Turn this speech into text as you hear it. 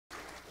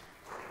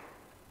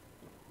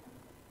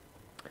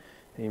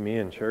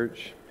Amen,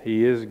 church.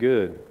 He is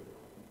good.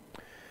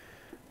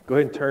 Go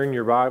ahead and turn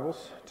your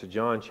Bibles to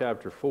John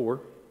chapter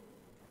 4.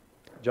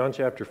 John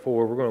chapter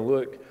 4, we're going to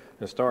look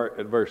and start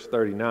at verse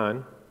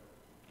 39.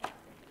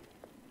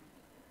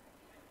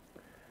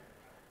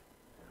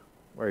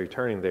 While you're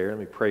turning there, let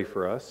me pray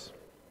for us.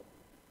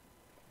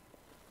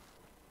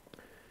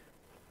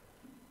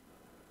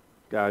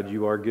 God,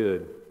 you are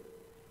good,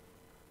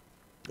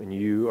 and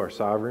you are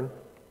sovereign.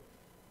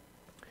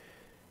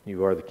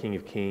 You are the King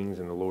of Kings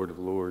and the Lord of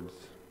Lords,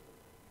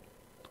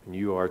 and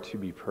you are to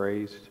be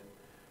praised.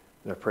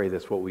 And I pray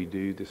that's what we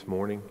do this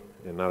morning,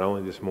 and not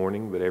only this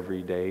morning, but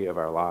every day of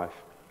our life,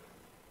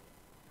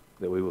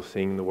 that we will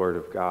sing the Word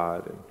of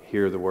God and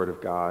hear the Word of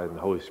God, and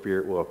the Holy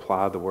Spirit will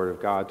apply the Word of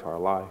God to our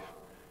life.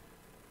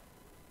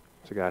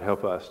 So God,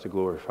 help us to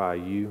glorify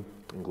you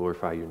and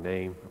glorify your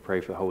name. I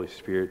pray for the Holy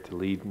Spirit to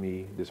lead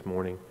me this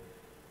morning,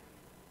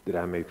 that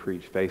I may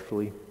preach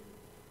faithfully,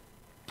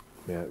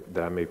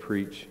 that I may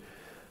preach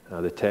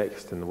the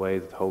text and the way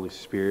that the Holy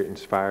Spirit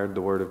inspired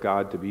the Word of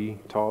God to be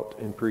taught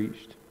and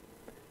preached.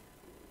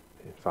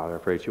 And Father, I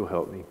pray that you'll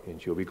help me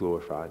and you'll be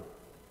glorified.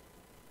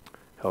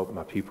 Help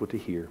my people to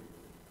hear.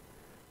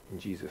 In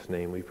Jesus'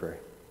 name we pray.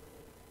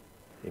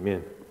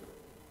 Amen.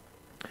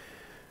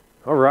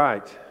 All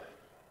right.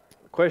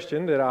 The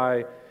question that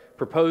I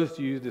propose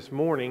to you this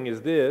morning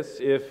is this: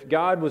 if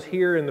God was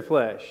here in the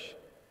flesh,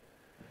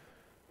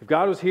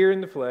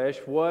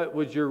 what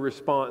would your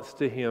response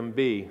to him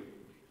be?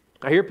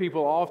 I hear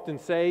people often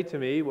say to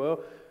me, well,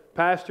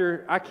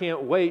 Pastor, I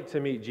can't wait to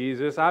meet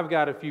Jesus. I've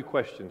got a few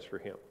questions for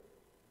him.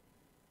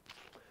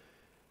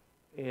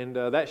 And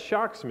that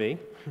shocks me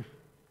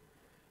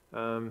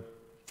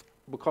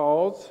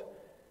because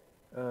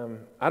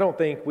I don't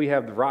think we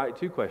have the right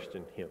to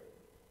question him.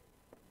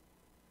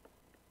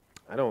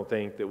 I don't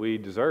think that we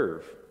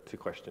deserve to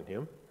question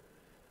him,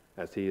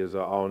 as he is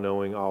an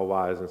all-knowing,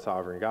 all-wise, and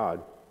sovereign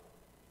God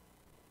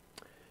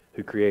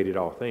who created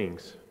all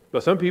things.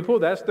 But some people,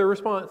 that's their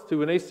response to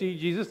when they see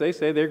Jesus. They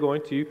say they're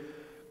going to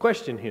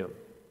question him.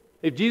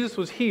 If Jesus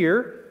was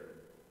here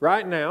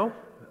right now,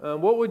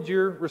 what would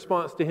your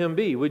response to him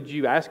be? Would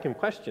you ask him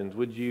questions?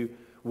 Would you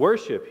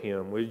worship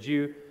him? Would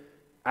you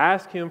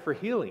ask him for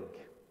healing?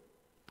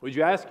 Would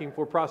you ask him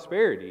for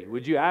prosperity?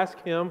 Would you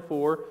ask him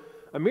for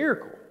a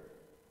miracle?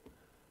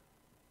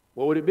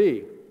 What would it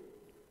be?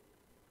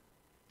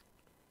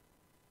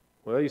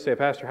 Well, you say,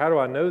 Pastor, how do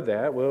I know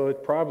that? Well, it's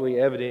probably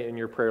evident in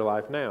your prayer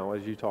life now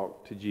as you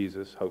talk to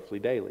Jesus, hopefully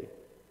daily.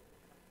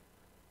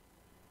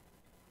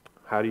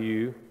 How do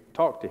you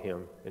talk to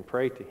him and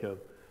pray to him?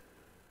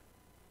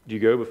 Do you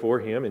go before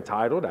him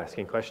entitled,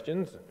 asking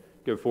questions?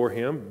 Go before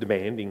him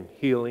demanding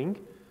healing,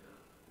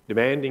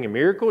 demanding a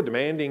miracle,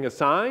 demanding a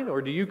sign?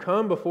 Or do you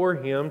come before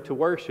him to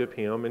worship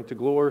him and to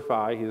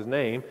glorify his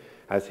name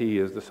as he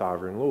is the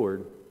sovereign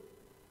Lord?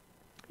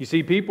 You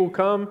see, people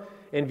come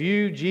and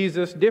view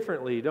Jesus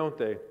differently, don't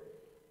they?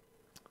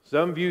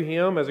 Some view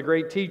him as a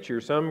great teacher.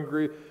 Some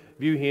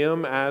view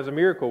him as a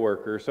miracle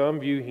worker. Some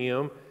view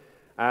him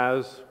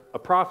as a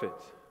prophet.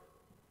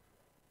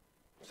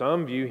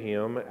 Some view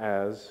him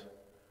as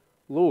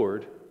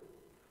Lord.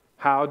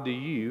 How do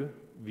you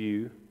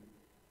view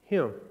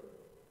him?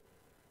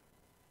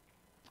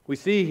 We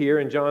see here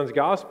in John's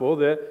Gospel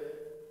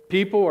that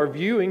people are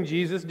viewing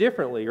Jesus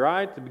differently,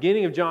 right? At the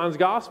beginning of John's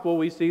Gospel,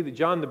 we see that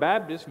John the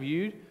Baptist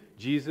viewed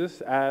Jesus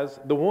as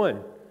the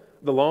one,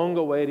 the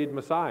long-awaited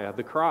Messiah,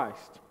 the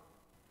Christ.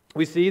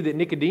 We see that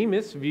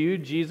Nicodemus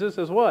viewed Jesus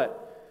as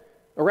what?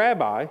 A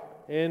rabbi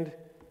and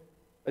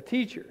a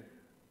teacher.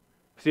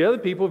 We see other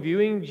people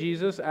viewing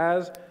Jesus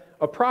as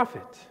a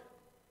prophet.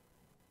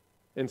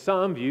 And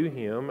some view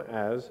him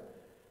as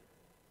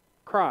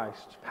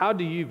Christ. How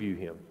do you view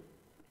him?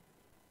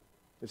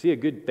 Is he a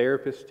good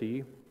therapist to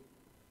you?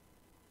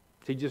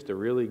 Is he just a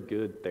really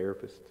good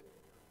therapist?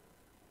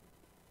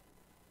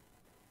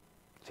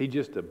 Is he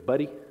just a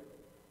buddy?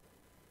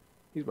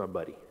 He's my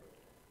buddy.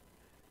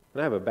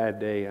 When I have a bad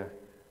day,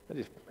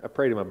 I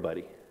pray to my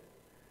buddy.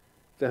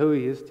 Is that who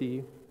he is to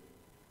you?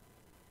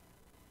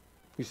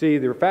 You see,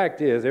 the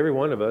fact is, every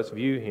one of us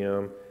view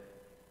him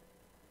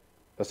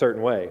a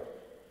certain way.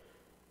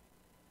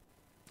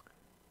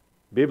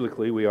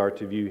 Biblically, we are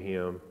to view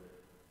him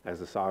as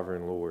the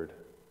sovereign Lord,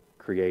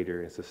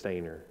 creator and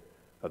sustainer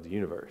of the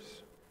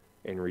universe,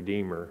 and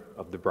redeemer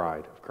of the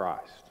bride of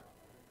Christ.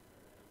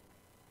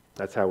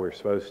 That's how we're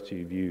supposed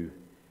to view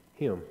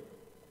him.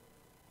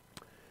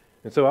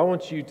 And so I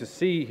want you to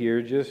see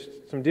here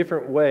just some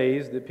different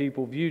ways that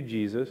people view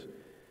Jesus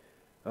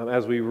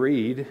as we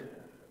read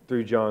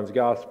through John's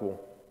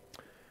Gospel.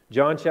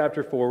 John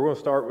chapter 4, we're going to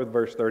start with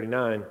verse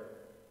 39.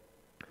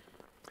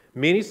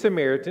 Many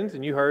Samaritans,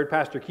 and you heard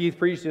Pastor Keith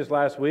preach this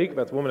last week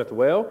about the woman at the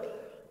well.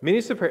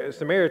 Many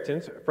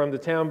Samaritans from the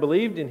town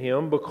believed in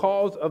him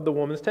because of the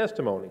woman's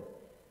testimony.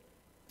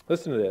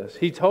 Listen to this.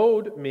 He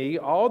told me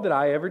all that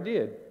I ever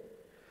did.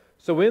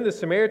 So when the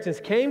Samaritans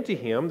came to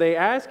him, they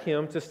asked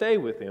him to stay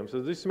with them.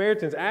 So the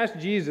Samaritans asked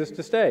Jesus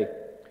to stay.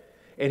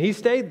 And he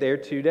stayed there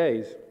 2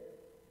 days.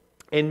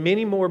 And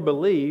many more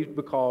believed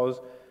because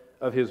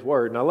of his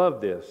word. And I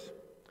love this.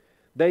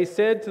 They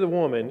said to the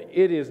woman,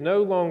 "It is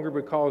no longer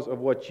because of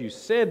what you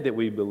said that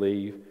we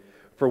believe,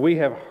 for we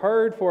have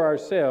heard for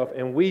ourselves,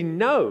 and we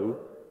know,"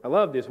 I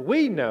love this,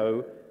 "we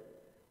know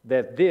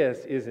that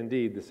this is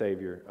indeed the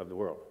Savior of the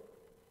world."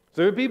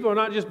 So the people are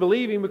not just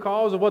believing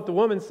because of what the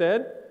woman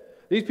said.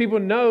 These people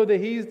know that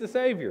He's the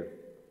Savior.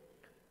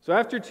 So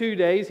after 2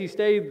 days, He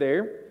stayed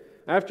there.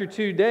 After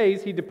 2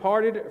 days, He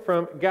departed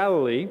from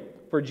Galilee,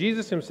 for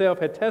Jesus Himself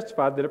had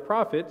testified that a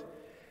prophet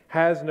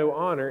has no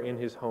honor in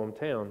his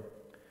hometown.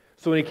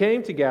 So when He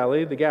came to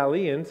Galilee, the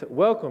Galileans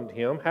welcomed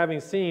Him, having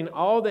seen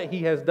all that He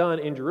has done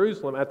in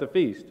Jerusalem at the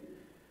feast,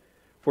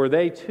 for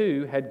they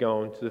too had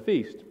gone to the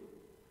feast.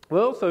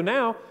 Well, so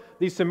now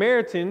these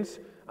Samaritans,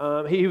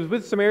 he was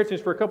with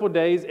Samaritans for a couple of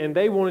days, and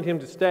they wanted Him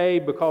to stay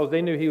because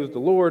they knew He was the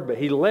Lord, but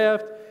He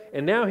left,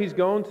 and now He's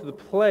gone to the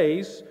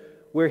place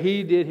where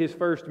He did His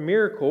first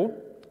miracle,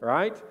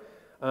 right,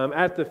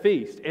 at the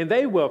feast. And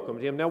they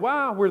welcomed Him. Now,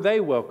 why were they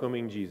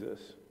welcoming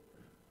Jesus?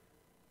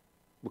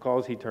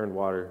 Because He turned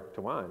water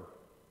to wine.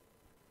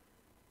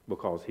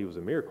 Because He was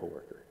a miracle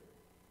worker.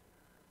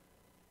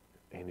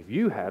 And if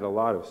you had a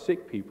lot of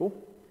sick people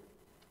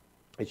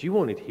that you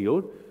wanted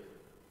healed,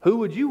 who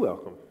would you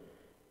welcome?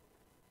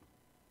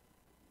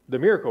 The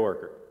miracle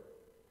worker.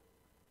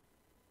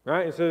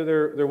 Right? And so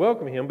they're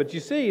welcoming Him. But you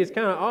see, it's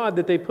kind of odd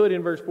that they put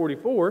in verse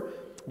 44,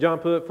 John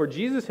put, "For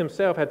Jesus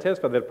Himself had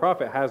testified that a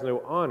prophet has no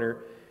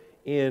honor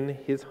in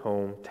his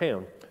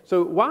hometown."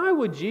 So why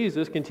would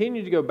Jesus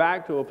continue to go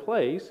back to a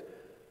place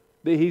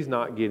that He's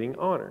not getting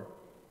honor?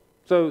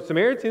 So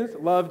Samaritans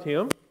loved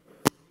Him.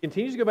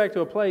 Continues to go back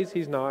to a place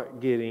He's not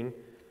getting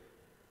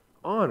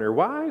honor.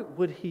 Why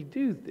would He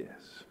do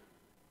this?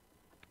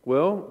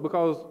 Well,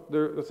 because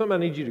there's something I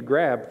need you to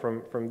grab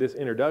from this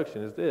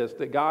introduction is this,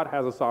 that God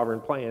has a sovereign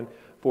plan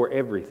for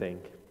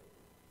everything.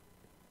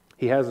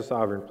 He has a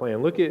sovereign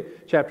plan. Look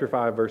at chapter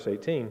 5, verse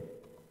 18.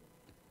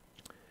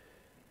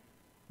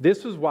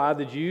 "This was why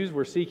the Jews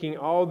were seeking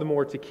all the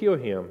more to kill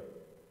Him,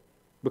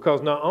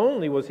 because not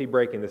only was He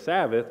breaking the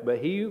Sabbath, but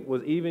He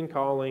was even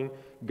calling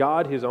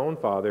God His own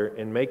Father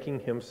and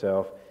making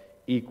Himself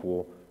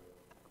equal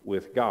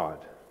with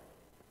God."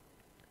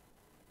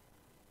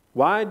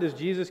 Why does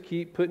Jesus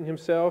keep putting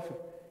Himself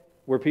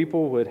where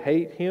people would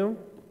hate Him?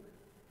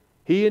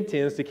 He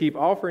intends to keep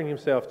offering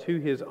Himself to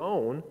His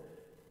own,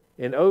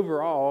 and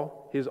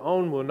overall, His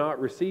own will not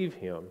receive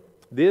Him.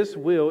 This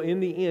will, in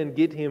the end,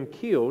 get Him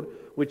killed,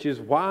 which is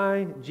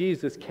why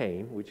Jesus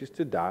came, which is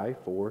to die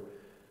for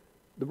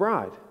the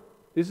bride.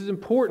 This is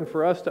important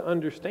for us to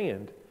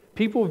understand.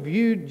 People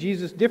viewed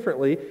Jesus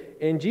differently,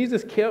 and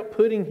Jesus kept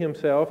putting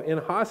Himself in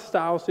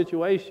hostile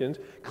situations,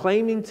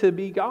 claiming to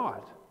be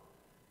God.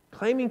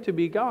 Claiming to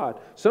be God.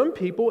 Some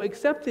people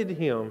accepted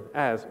Him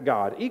as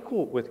God,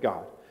 equal with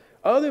God.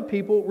 Other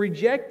people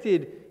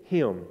rejected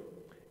Him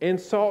and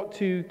sought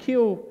to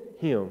kill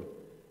Him.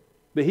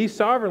 But He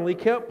sovereignly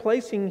kept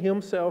placing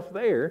Himself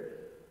there,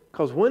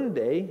 because one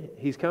day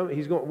what's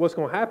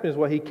going to happen is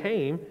what He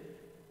came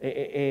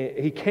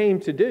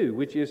to do,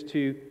 which is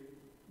to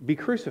be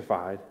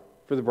crucified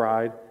for the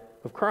bride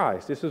of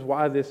Christ. This is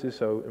why this is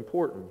so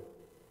important.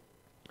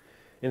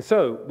 And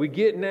so we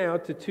get now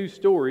to two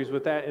stories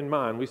with that in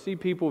mind. We see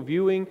people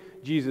viewing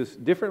Jesus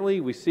differently.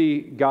 We see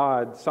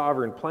God's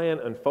sovereign plan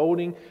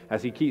unfolding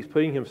as He keeps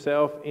putting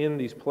Himself in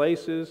these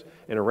places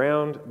and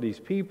around these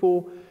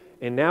people.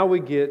 And now we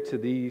get to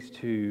these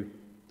two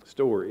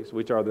stories,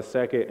 which are the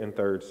second and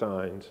third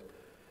signs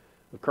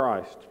of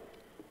Christ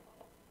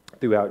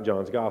throughout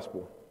John's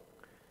Gospel.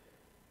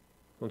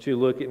 I want you to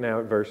look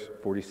now at verse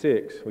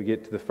 46. We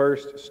get to the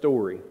first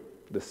story,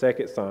 the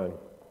second sign.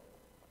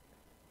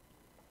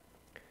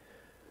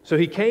 "So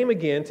He came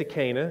again to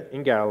Cana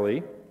in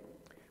Galilee,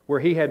 where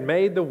He had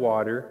made the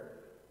water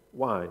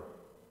wine."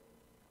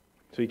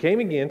 So He came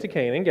again to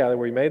Cana in Galilee,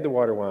 where He made the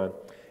water wine.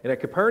 "And at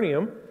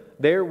Capernaum,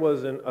 there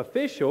was an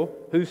official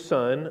whose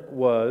son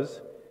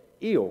was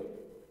ill.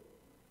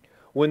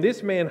 When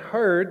this man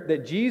heard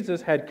that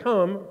Jesus had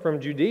come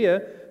from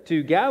Judea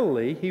to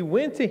Galilee, he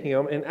went to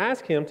Him and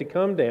asked Him to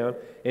come down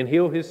and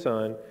heal his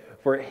son,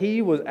 for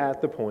he was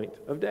at the point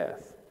of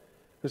death."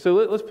 And so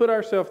let's put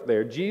ourselves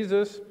there.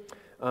 Jesus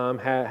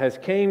has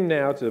came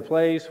now to the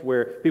place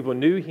where people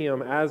knew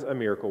Him as a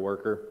miracle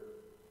worker.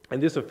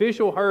 And this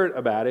official heard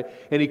about it,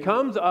 and he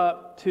comes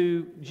up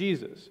to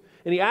Jesus.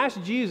 And he asks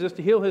Jesus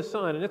to heal his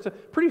son. And it's a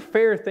pretty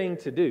fair thing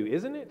to do,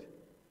 isn't it?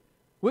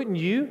 Wouldn't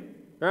you?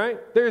 Right?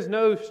 There's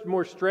no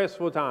more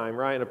stressful time,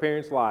 right, in a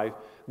parent's life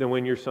than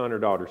when your son or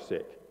daughter's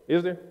sick.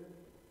 Is there?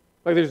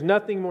 Like, there's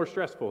nothing more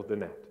stressful than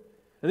that.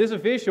 And this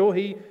official,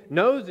 he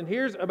knows and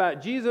hears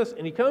about Jesus,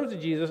 and he comes to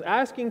Jesus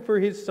asking for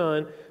his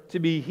son to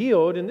be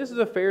healed, and this is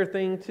a fair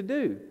thing to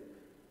do.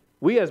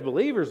 We as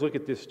believers look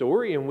at this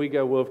story and we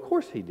go, well, of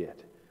course He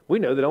did. We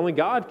know that only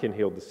God can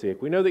heal the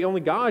sick. We know that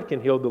only God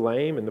can heal the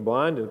lame and the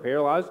blind and the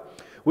paralyzed.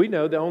 We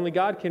know that only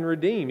God can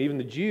redeem, even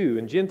the Jew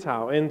and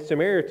Gentile and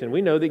Samaritan.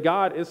 We know that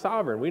God is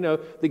sovereign. We know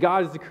that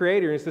God is the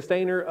creator and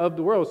sustainer of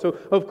the world. So,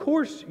 of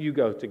course, you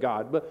go to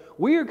God. But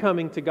we are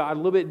coming to God a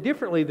little bit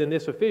differently than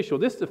this official.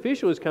 This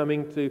official is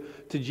coming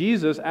to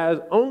Jesus as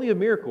only a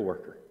miracle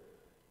worker,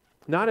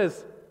 not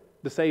as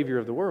the Savior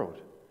of the world.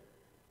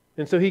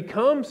 And so he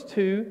comes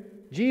to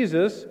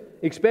Jesus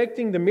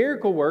expecting the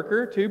miracle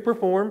worker to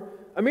perform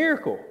a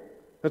miracle.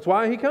 That's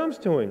why he comes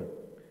to him.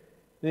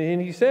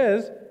 And he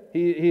says,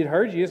 he had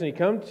heard Jesus, and he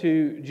come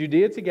to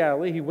Judea to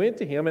Galilee. He went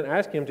to him and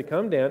asked him to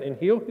come down and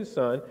heal his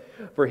son,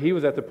 for he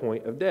was at the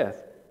point of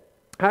death.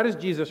 How does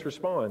Jesus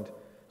respond?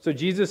 So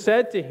Jesus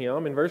said to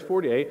him in verse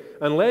 48,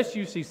 unless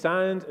you see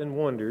signs and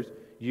wonders,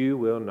 you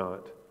will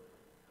not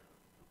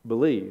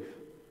believe.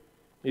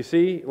 You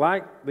see,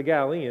 like the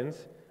Galileans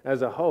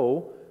as a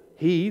whole,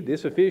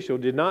 this official,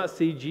 did not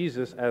see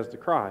Jesus as the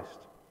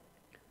Christ.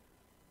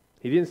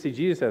 He didn't see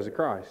Jesus as the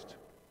Christ,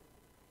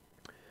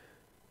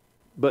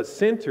 but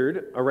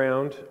centered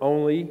around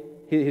only,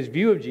 his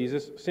view of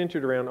Jesus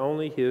centered around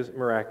only his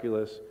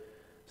miraculous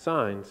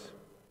signs.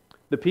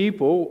 The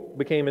people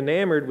became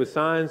enamored with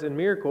signs and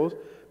miracles,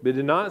 but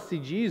did not see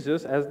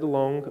Jesus as the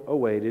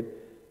long-awaited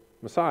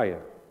Messiah.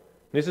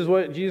 This is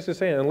what Jesus is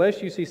saying.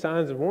 Unless you see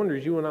signs and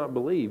wonders, you will not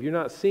believe. You're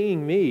not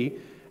seeing me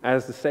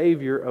as the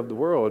Savior of the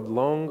world,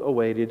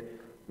 long-awaited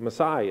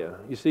Messiah.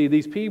 You see,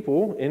 these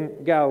people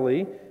in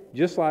Galilee,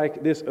 just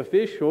like this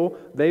official,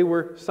 they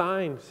were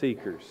sign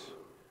seekers.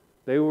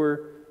 They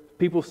were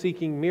people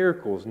seeking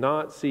miracles,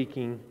 not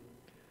seeking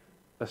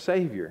a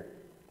Savior.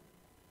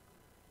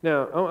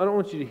 Now, I don't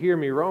want you to hear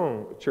me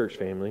wrong, church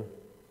family.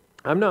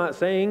 I'm not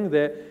saying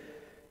that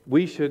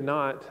we should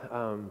not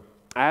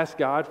ask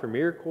God for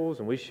miracles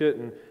and we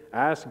shouldn't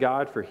ask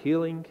God for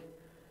healing.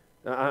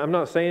 I'm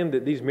not saying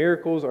that these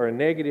miracles are a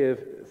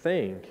negative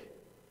thing.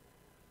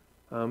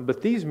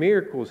 But these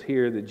miracles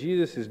here that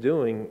Jesus is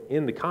doing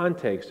in the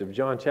context of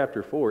John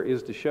chapter 4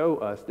 is to show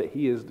us that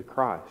He is the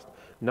Christ,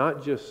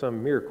 not just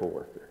some miracle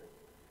worker.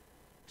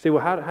 Say,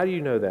 well, how do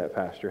you know that,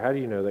 Pastor? How do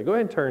you know that? Go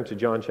ahead and turn to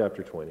John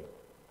chapter 20.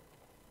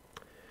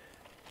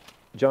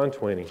 John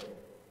 20.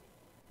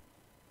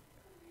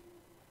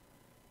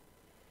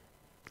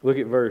 Look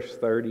at verse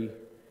 30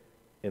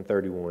 and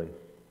 31.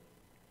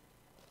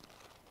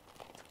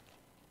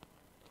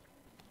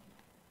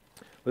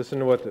 Listen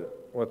to what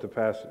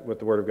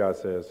the Word of God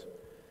says.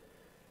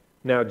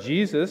 Now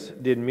Jesus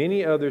did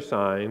many other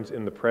signs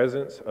in the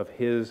presence of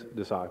His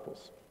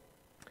disciples,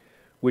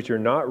 which are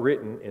not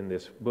written in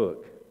this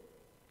book.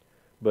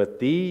 But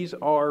these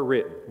are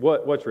written.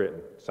 What's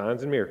written?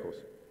 Signs and miracles.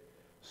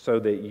 So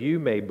that you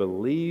may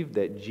believe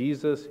that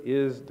Jesus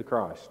is the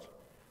Christ,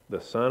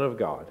 the Son of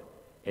God,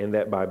 and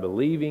that by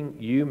believing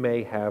you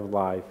may have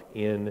life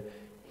in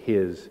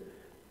His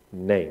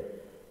name.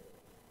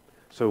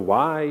 So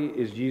why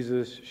is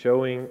Jesus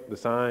showing the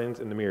signs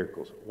and the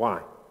miracles?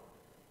 Why?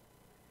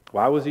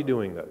 Why was He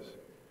doing those?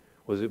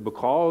 Was it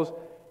because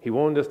He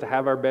wanted us to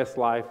have our best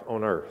life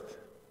on earth?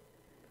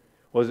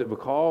 Was it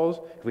because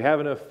if we have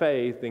enough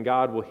faith, then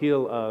God will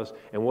heal us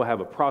and we'll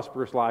have a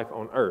prosperous life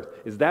on earth?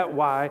 Is that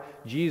why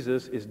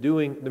Jesus is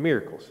doing the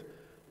miracles?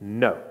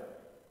 No.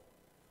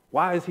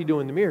 Why is He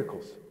doing the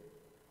miracles?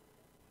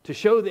 To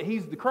show that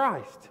He's the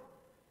Christ.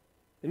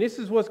 And this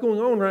is what's going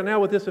on right now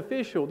with this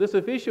official. This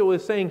official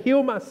is saying,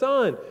 heal my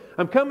son.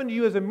 I'm coming to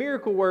you as a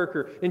miracle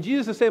worker. And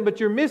Jesus is saying, but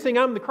you're missing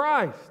I'm the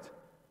Christ.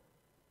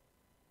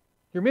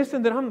 You're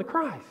missing that I'm the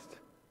Christ.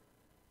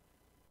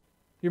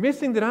 You're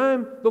missing that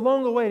I'm the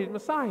long-awaited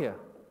Messiah.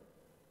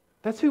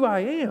 That's who I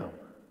am.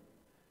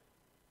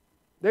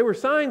 They were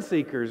sign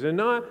seekers and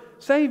not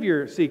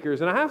Savior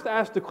seekers. And I have to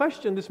ask the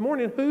question this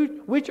morning,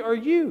 which are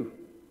you?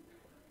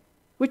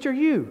 Which are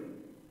you?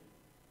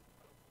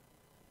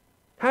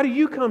 How do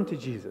you come to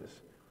Jesus?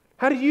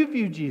 How do you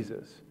view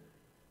Jesus?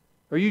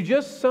 Are you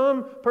just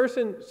some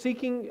person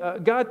seeking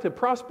God to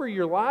prosper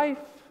your life?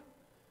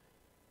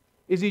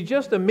 Is He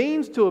just a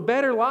means to a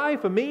better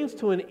life, a means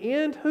to an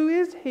end? Who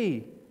is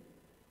He?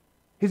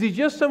 Is He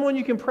just someone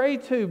you can pray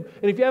to?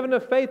 And if you have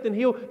enough faith, then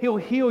He'll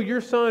heal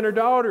your son or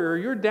daughter or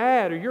your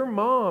dad or your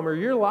mom or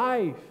your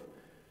life.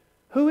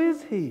 Who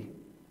is He?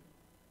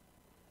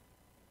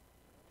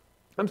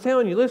 I'm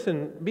telling you,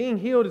 listen, being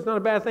healed is not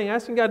a bad thing.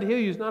 Asking God to heal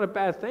you is not a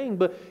bad thing.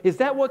 But is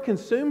that what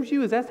consumes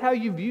you? Is that how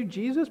you view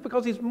Jesus?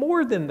 Because He's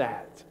more than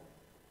that.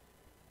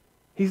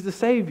 He's the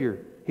Savior.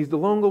 He's the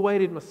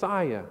long-awaited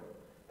Messiah.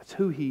 That's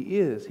who He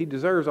is. He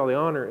deserves all the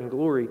honor and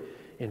glory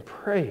and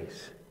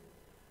praise.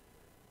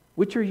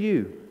 Which are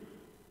you?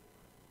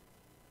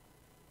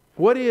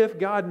 What if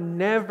God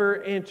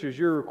never answers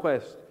your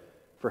request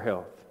for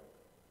health?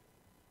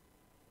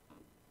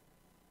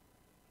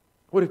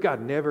 What if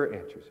God never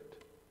answers it?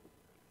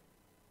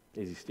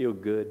 Is He still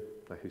good?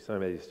 Like who's talking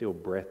about, is He still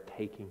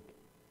breathtaking?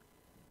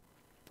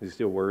 Is He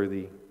still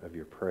worthy of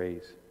your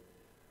praise?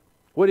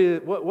 What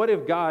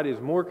if God is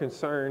more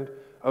concerned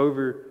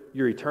over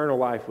your eternal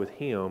life with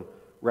Him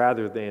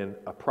rather than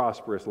a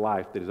prosperous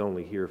life that is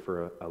only here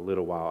for a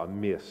little while, a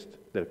mist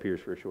that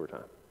appears for a short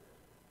time?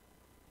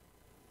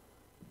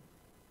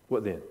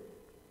 What then?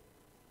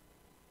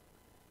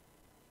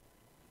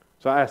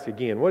 So I ask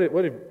again, what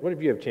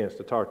if you have a chance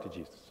to talk to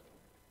Jesus?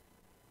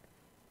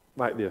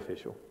 Like the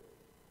official.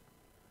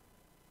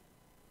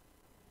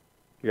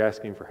 You're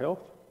asking for health?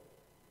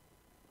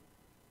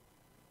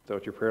 Is that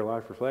what your prayer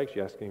life reflects?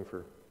 You're asking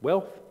for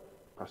wealth,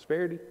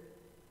 prosperity?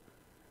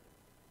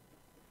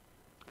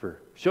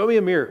 For show me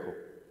a miracle.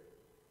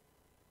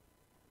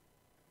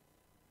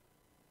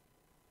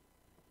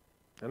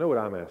 I know what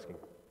I'm asking.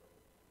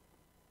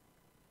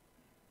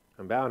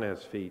 I'm bowing at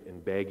his feet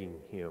and begging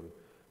him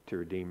to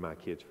redeem my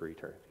kids for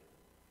eternity.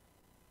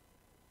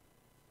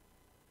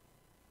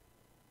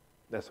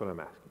 That's what I'm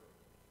asking.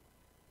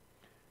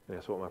 And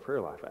that's what my prayer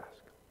life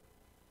asks.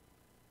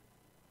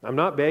 I'm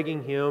not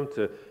begging him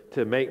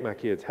to make my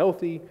kids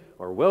healthy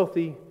or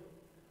wealthy.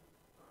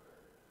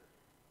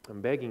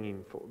 I'm begging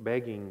him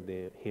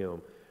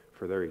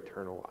for their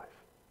eternal life.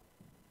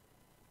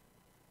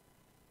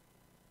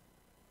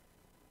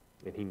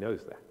 And he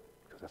knows that,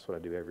 because that's what I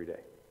do every day.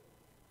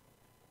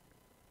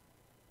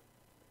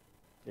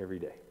 Every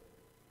day.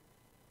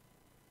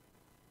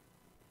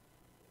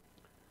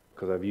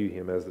 Because I view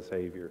him as the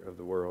Savior of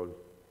the world,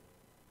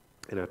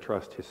 and I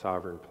trust his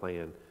sovereign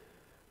plan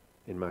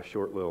in my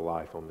short little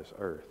life on this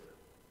earth.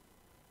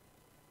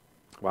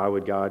 Why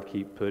would God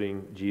keep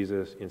putting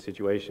Jesus in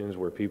situations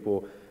where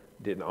people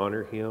didn't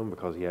honor him?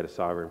 Because he had a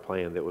sovereign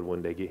plan that would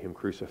one day get him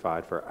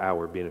crucified for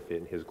our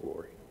benefit and his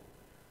glory.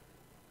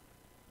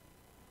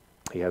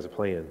 He has a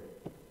plan.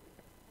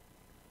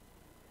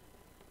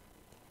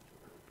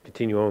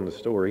 Continue on the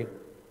story.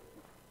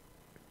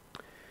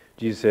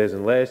 Jesus says,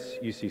 unless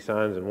you see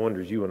signs and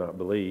wonders, you will not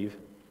believe.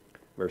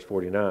 Verse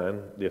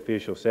 49, the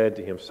official said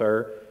to him,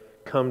 Sir,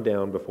 come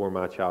down before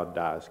my child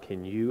dies.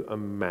 Can you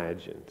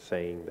imagine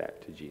saying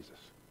that to Jesus?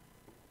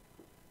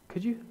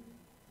 Could you?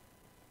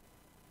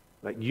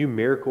 Like, you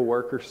miracle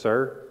worker,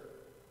 sir,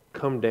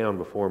 come down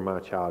before my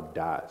child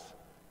dies.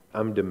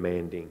 I'm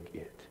demanding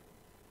it.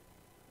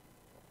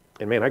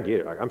 And man, I get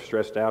it. Like, I'm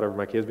stressed out over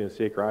my kids being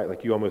sick, right?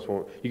 Like, you almost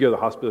want, you go to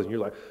the hospital and you're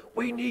like,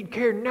 we need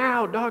care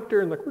now,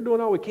 doctor. And like, we're doing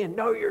all we can.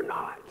 No, you're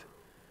not.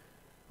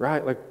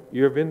 Right? Like,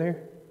 you ever been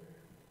there?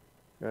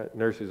 Right?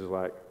 Nurses is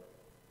like,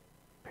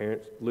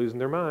 parents losing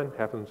their mind.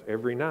 Happens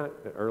every night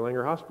at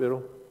Erlanger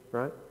Hospital,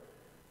 right?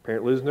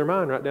 Parent losing their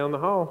mind right down the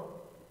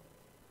hall.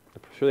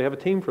 I'm sure they have a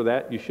team for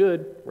that. You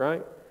should,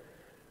 right?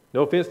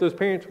 No offense to those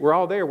parents. We're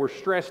all there. We're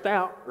stressed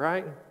out,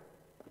 right? And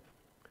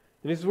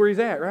this is where he's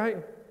at, right?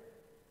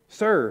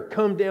 Sir,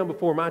 come down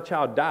before my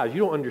child dies. You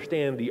don't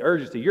understand the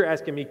urgency. You're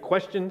asking me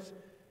questions.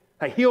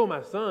 Hey, heal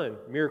my son,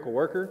 miracle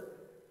worker.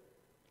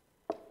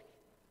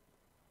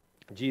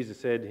 Jesus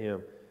said to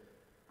him,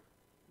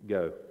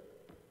 go.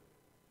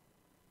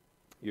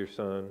 Your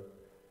son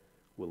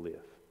will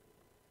live.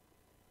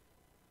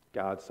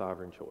 God's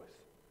sovereign choice.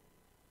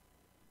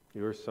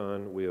 Your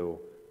son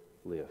will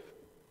live.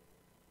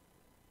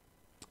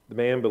 The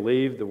man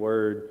believed the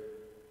word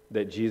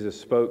that Jesus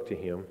spoke to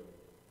him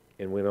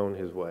and went on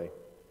his way.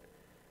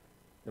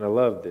 And I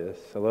love this.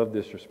 I love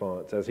this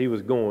response. As he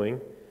was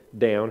going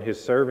down,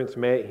 his servants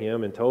met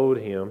him and told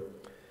him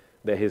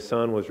that his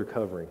son was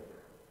recovering.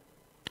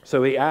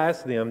 So he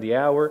asked them the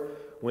hour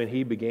when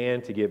he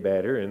began to get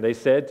better, and they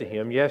said to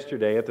him,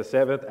 yesterday at the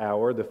 7th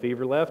hour, the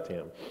fever left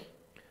him.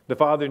 The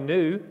father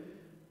knew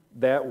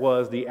that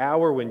was the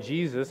hour when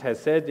Jesus had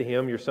said to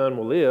him, your son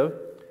will live.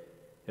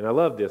 And I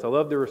love this. I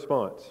love the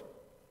response.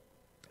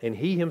 And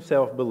he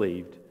himself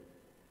believed,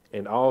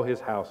 and all his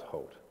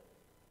household.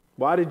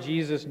 Why did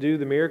Jesus do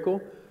the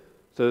miracle?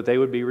 So that they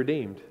would be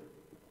redeemed.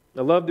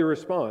 I love the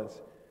response.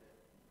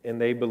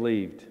 And they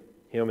believed,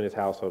 him and his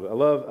household. I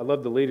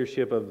love the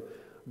leadership of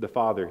the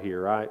father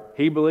here, right?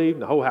 He believed,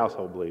 the whole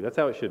household believed. That's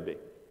how it should be.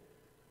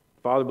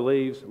 The father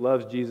believes,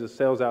 loves Jesus,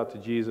 sells out to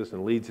Jesus,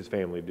 and leads his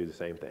family to do the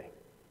same thing.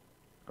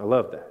 I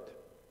love that.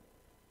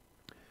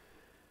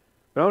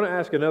 But I want to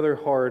ask another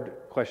hard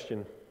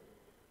question.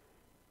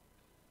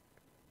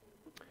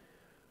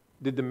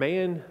 Did the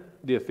man,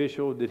 the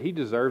official, did he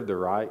deserve the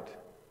right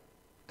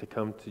to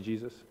come to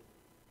Jesus?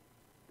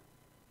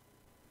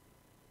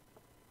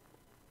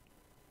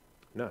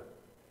 No.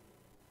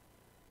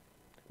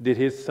 Did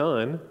his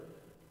son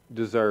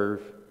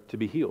deserve to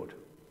be healed?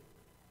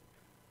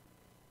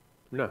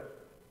 No.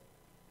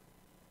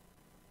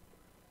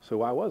 So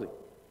why was he?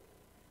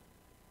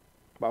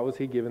 Why was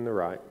he given the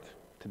right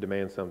to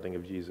demand something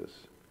of Jesus?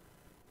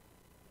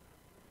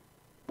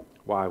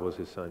 Why was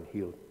his son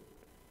healed?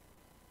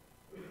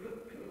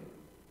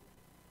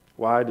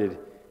 Why did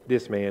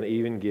this man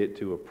even get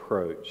to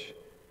approach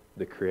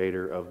the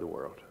creator of the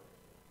world?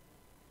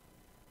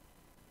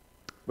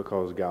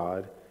 Because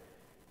God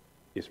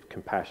is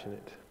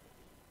compassionate.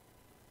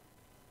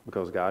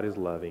 Because God is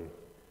loving.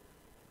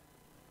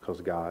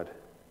 Because God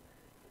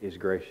is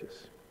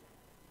gracious.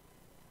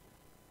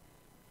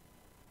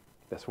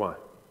 That's why.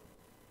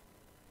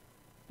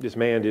 This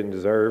man didn't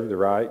deserve the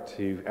right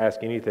to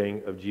ask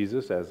anything of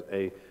Jesus as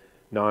a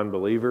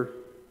non-believer.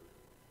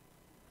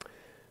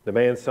 The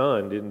man's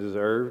son didn't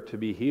deserve to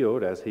be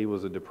healed as he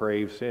was a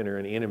depraved sinner,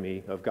 an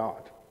enemy of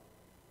God.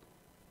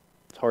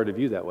 It's hard to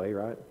view that way,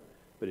 right?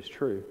 But it's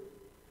true.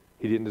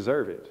 He didn't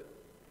deserve it.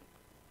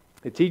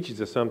 It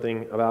teaches us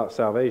something about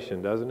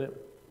salvation, doesn't it?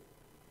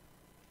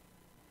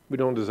 We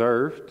don't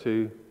deserve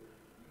to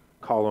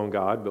call on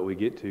God, but we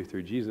get to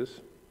through Jesus.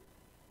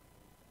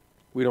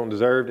 We don't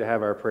deserve to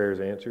have our prayers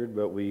answered,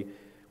 but we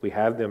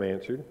have them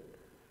answered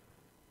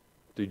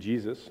through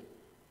Jesus.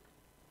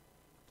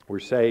 We're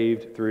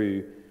saved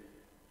through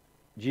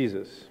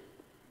Jesus.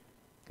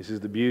 This is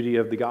the beauty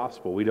of the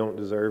gospel. We don't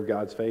deserve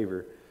God's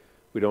favor.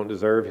 We don't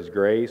deserve His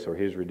grace or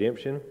His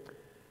redemption,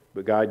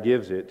 but God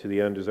gives it to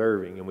the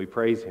undeserving, and we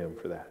praise Him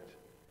for that.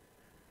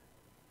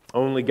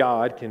 Only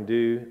God can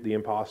do the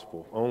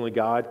impossible. Only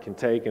God can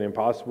take an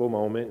impossible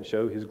moment and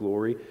show His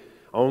glory.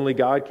 Only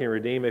God can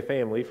redeem a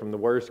family from the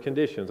worst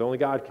conditions. Only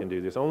God can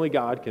do this. Only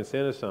God can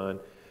send a son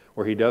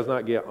where He does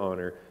not get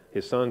honor.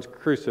 His Son's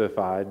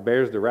crucified,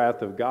 bears the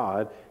wrath of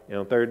God, and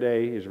on the third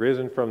day is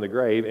risen from the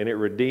grave, and it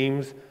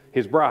redeems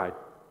His bride.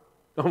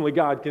 Only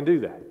God can do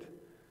that.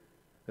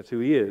 That's who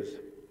He is.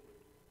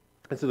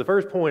 And so the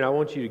first point I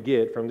want you to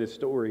get from this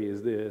story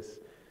is this.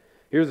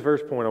 Here's the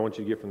first point I want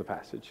you to get from the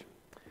passage.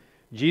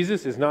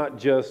 Jesus is not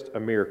just a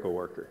miracle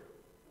worker.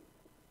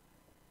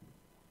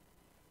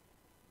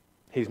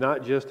 He's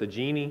not just a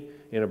genie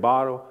in a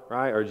bottle,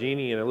 right? Or a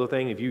genie in a little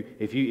thing.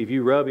 If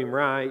you rub Him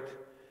right,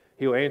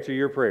 He'll answer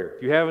your prayer.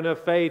 If you have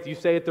enough faith, you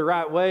say it the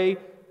right way,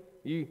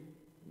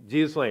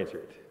 Jesus will answer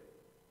it.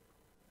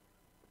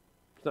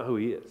 It's not who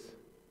He is.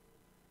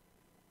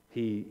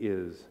 He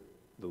is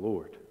the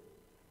Lord.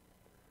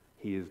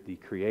 He is the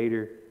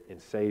Creator and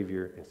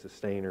Savior and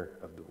Sustainer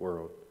of the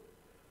world.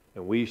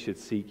 And we should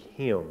seek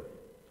Him,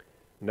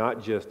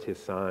 not just His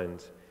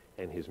signs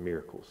and His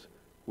miracles.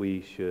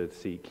 We should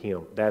seek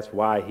Him. That's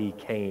why He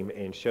came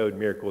and showed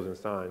miracles and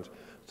signs,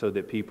 so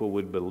that people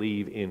would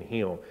believe in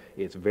Him.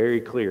 It's very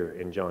clear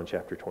in John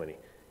chapter 20.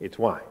 It's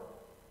why.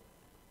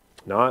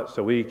 Not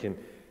so we can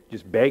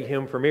just beg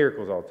Him for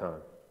miracles all the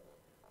time.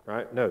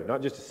 Right? No,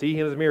 not just to see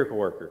Him as a miracle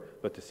worker,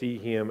 but to see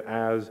Him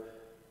as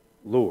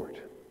Lord.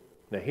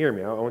 Now hear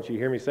me. I want you to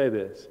hear me say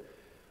this.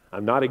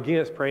 I'm not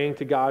against praying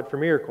to God for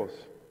miracles.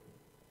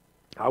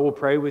 I will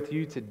pray with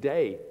you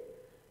today.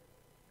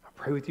 I'll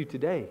pray with you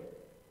today.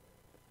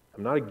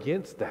 I'm not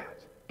against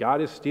that.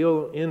 God is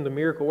still in the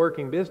miracle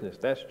working business.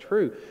 That's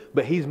true.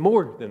 But He's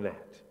more than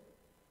that.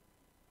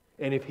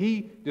 And if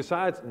He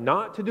decides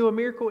not to do a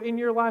miracle in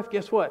your life,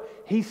 guess what?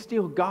 He's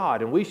still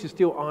God, and we should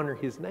still honor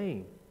His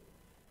name.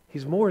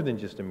 He's more than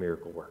just a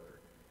miracle worker.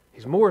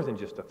 He's more than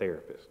just a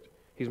therapist.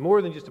 He's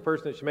more than just a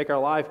person that should make our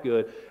life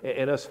good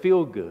and us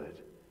feel good.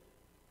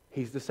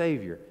 He's the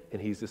Savior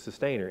and He's the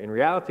Sustainer. In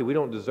reality, we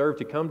don't deserve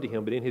to come to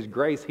Him, but in His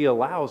grace, He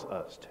allows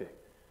us to.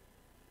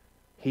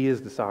 He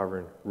is the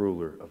sovereign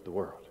ruler of the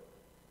world.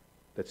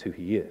 That's who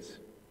He is.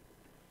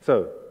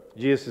 So,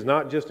 Jesus is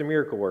not just a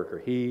miracle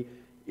worker. He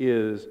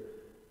is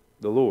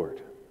the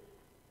Lord.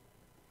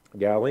 The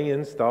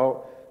Galileans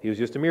thought He was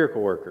just a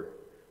miracle worker,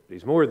 but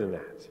He's more than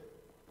that.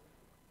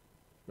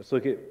 Let's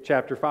look at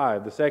chapter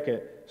 5, the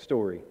second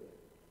story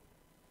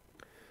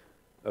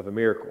of a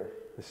miracle.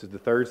 This is the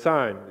third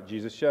sign that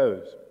Jesus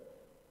shows.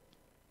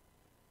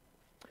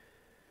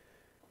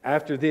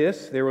 After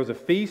this, there was a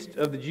feast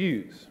of the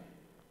Jews,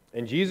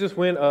 and Jesus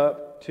went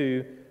up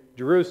to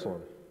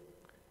Jerusalem.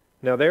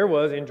 Now there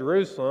was in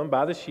Jerusalem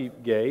by the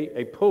sheep gate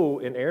a pool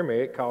in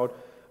Aramaic called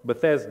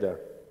Bethesda,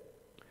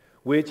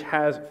 which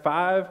has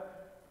 5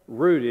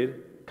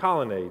 rooted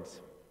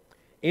colonnades.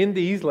 In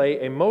these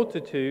lay a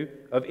multitude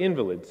of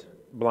invalids,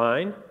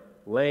 blind,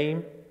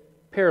 lame,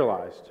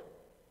 paralyzed.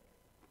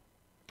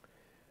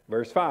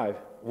 Verse 5,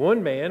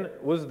 one man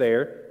was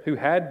there who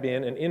had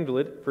been an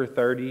invalid for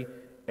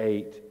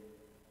 38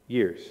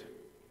 years.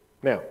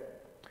 Now,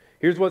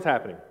 here's what's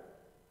happening.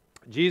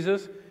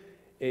 Jesus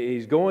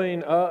is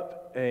going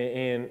up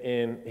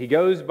and he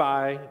goes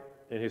by,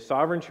 in His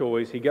sovereign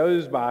choice, He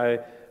goes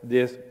by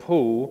this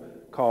pool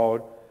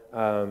called,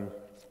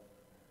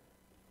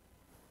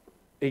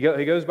 he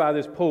goes by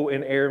this pool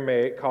in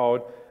Aramaic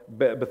called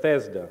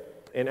Bethesda.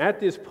 And at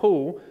this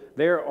pool,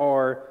 there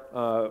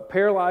are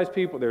paralyzed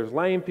people, there's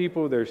lame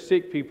people, there's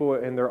sick people,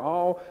 and they're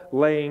all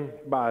laying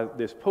by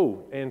this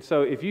pool. And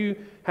so if you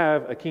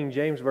have a King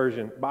James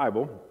Version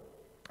Bible,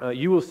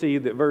 you will see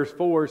that verse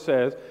 4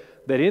 says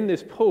that in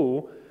this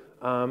pool,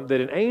 that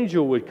an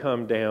angel would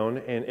come down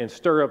and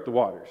stir up the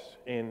waters.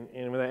 And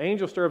when the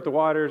angel stirred up the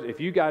waters, if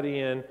you got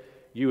in,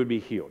 you would be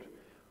healed.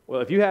 Well,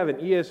 if you have an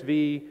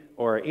ESV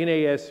or an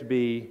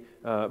NASB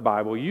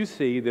Bible, you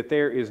see that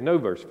there is no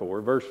verse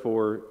 4. Verse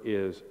 4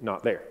 is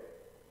not there.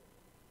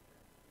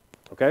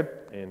 Okay?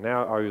 And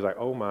now I was like,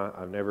 oh my,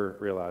 I've never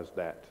realized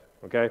that.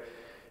 Okay?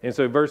 And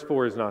so verse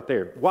 4 is not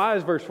there. Why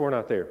is verse 4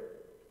 not there?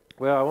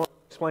 Well, I want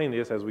to explain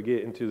this as we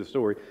get into the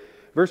story.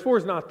 Verse 4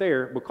 is not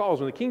there because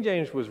when the King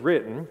James was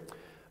written,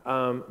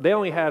 they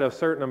only had a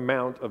certain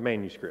amount of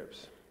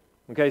manuscripts.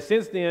 Okay,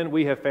 since then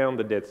we have found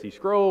the Dead Sea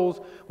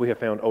Scrolls, we have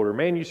found older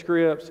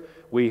manuscripts,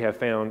 we have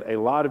found a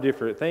lot of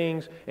different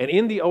things, and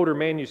in the older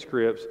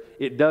manuscripts,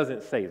 it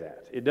doesn't say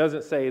that. It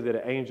doesn't say that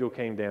an angel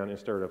came down and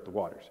stirred up the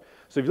waters.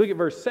 So if you look at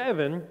verse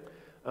 7,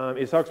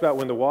 it talks about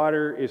when the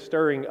water is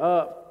stirring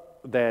up,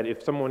 that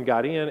if someone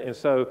got in, and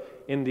so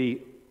in the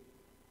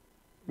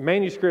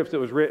manuscripts that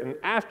was written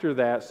after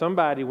that,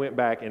 somebody went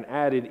back and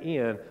added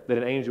in that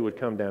an angel would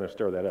come down and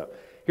stir that up.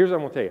 Here's what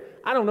I'm going to tell you.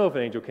 I don't know if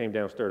an angel came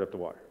down and stirred up the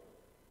water.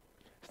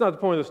 It's not the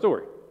point of the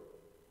story.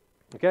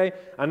 Okay?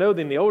 I know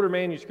that in the older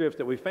manuscripts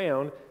that we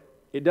found,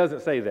 it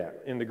doesn't say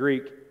that in the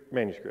Greek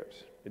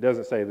manuscripts. It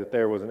doesn't say that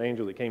there was an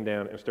angel that came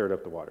down and stirred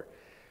up the water.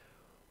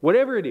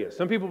 Whatever it is,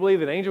 some people believe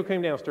that an angel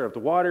came down and stirred up the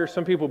water.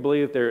 Some people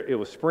believe that it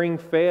was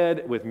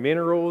spring-fed with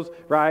minerals,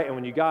 right? And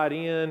when you got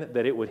in,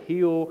 that it would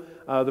heal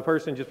the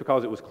person just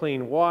because it was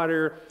clean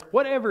water.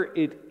 Whatever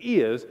it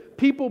is,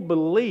 people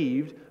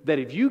believed that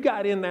if you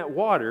got in that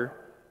water,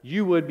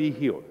 you would be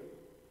healed.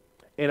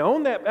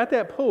 And at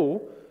that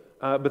pool,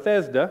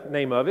 Bethesda,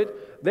 name of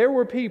it, there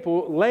were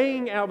people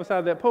laying out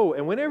beside that pool.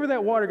 And whenever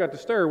that water got to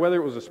stir, whether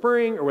it was a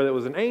spring or whether it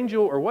was an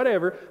angel or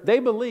whatever, they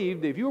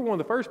believed that if you were one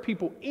of the first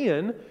people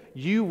in,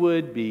 you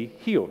would be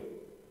healed.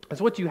 And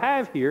so what you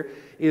have here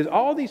is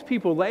all these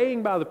people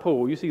laying by the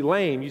pool. You see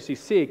lame, you see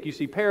sick, you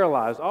see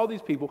paralyzed, all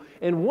these people.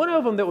 And one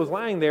of them that was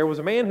lying there was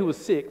a man who was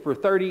sick for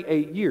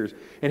 38 years.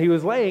 And he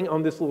was laying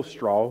on this little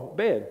straw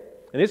bed.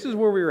 And this is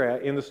where we were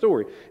at in the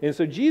story. And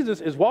so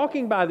Jesus is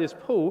walking by this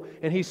pool,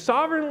 and he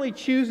sovereignly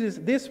chooses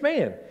this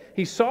man.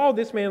 He saw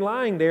this man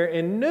lying there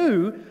and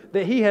knew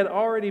that he had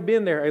already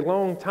been there a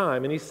long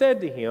time. And he said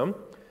to him,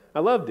 I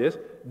love this,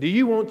 do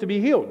you want to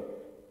be healed?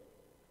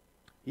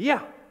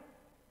 Yeah.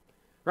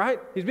 Right?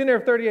 He's been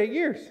there for 38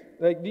 years.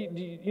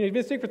 He's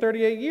been sick for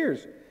 38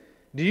 years.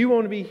 Do you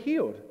want to be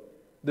healed?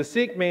 The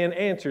sick man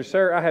answers,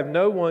 Sir, I have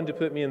no one to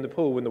put me in the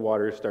pool when the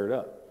water is stirred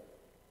up.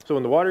 So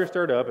when the water is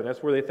stirred up, and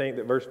that's where they think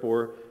that verse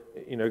 4,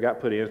 got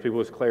put in. People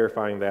was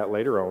clarifying that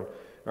later on.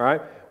 All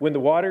right? When the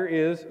water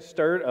is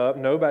stirred up,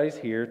 nobody's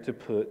here to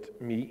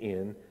put me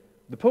in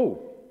the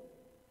pool.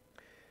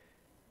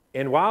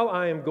 And while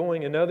I am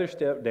going another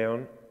step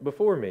down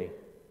before me,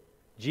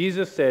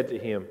 Jesus said to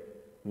him,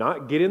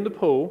 not get in the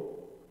pool,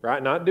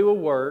 right? Not do a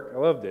work. I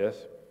love this.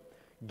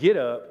 Get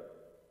up,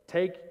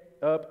 take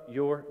up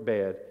your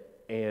bed,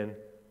 and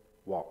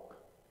walk.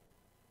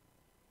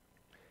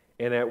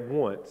 And at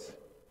once,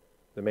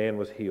 the man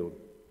was healed,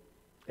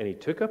 and he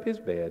took up his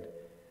bed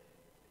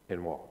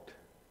and walked.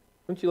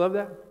 Don't you love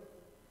that?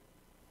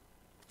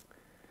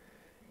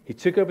 He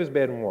took up his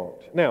bed and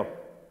walked. Now,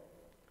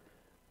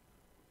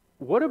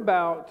 what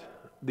about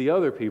the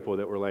other people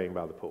that were laying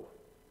by the pool?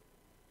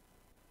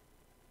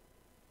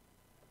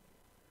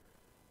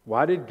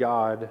 Why did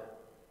God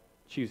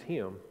choose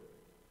him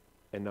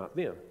and not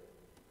them?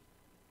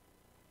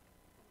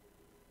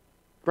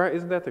 Right?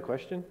 Isn't that the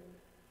question?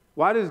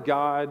 Why does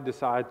God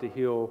decide to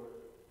heal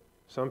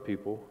some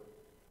people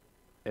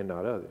and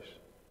not others?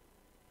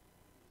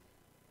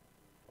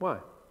 Why?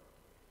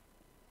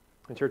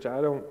 And church, I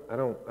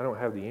don't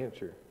have the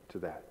answer to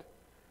that.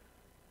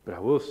 But I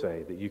will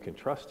say that you can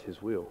trust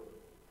his will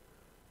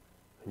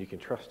and you can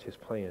trust his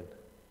plan.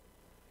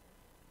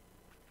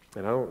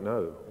 And I don't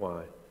know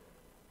why.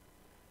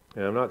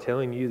 And I'm not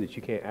telling you that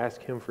you can't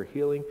ask him for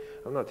healing.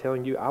 I'm not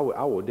telling you, I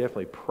will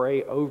definitely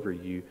pray over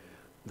you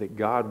that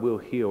God will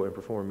heal and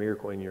perform a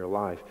miracle in your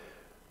life.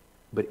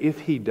 But if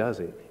he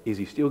doesn't, is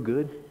he still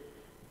good?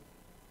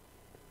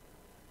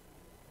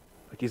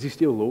 Like, is he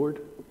still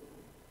Lord?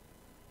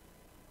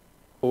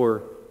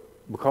 Or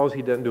because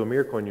he doesn't do a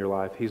miracle in your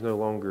life, he's no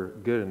longer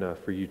good enough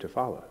for you to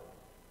follow?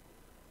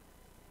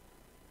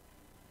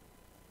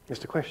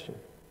 That's the question.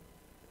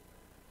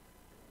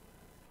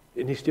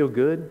 Isn't he still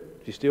good?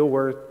 Is he still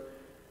worth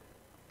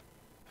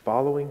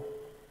following?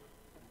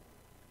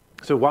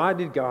 So why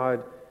did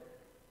God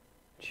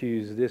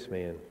choose this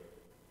man?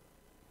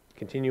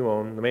 Continue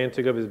on. The man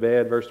took up his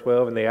bed, verse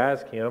 12, and they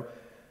asked him,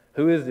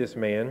 who is this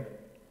man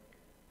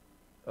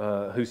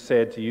who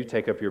said to you,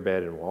 take up your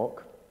bed and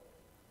walk?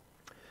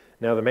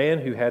 Now the man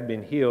who had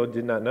been healed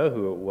did not know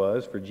who it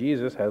was, for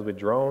Jesus had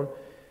withdrawn,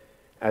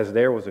 as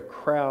there was a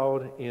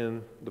crowd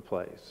in the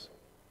place.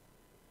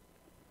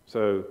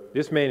 So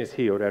this man is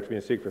healed after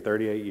being sick for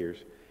 38 years.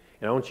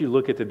 And I want you to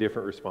look at the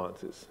different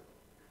responses.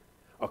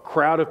 A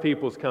crowd of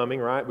people is coming,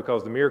 right,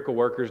 because the miracle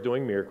worker is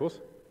doing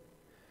miracles.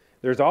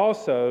 There's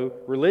also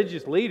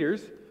religious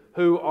leaders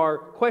who are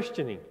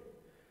questioning,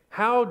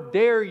 how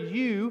dare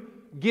you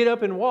get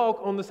up and walk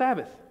on the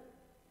Sabbath?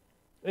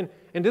 And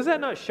does that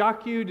not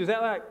shock you? Does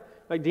that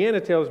like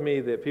Deanna tells me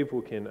that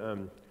people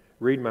can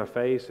read my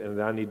face and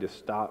that I need to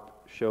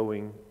stop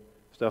showing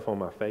stuff on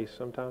my face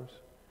sometimes?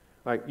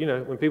 Like,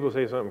 when people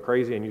say something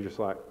crazy and you're just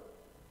like,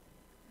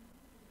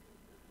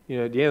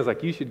 Deanna's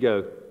like, you should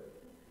go.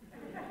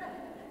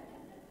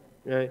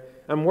 Right?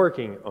 I'm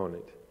working on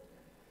it.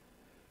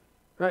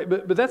 Right?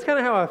 But that's kind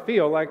of how I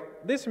feel. Like,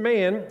 this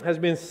man has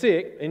been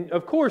sick, and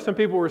of course some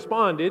people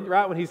responded,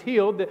 right? When he's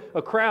healed,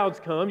 a crowd's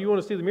come, you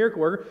want to see the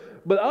miracle worker.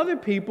 But other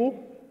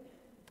people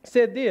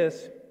said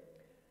this,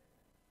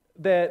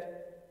 that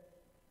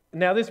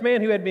now this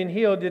man who had been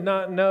healed did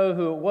not know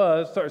who it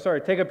was.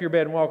 Sorry, take up your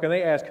bed and walk. And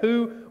they asked,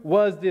 who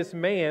was this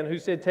man who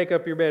said, take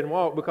up your bed and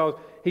walk? Because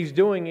he's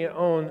doing it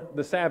on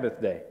the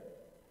Sabbath day.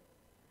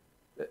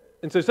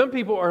 And so some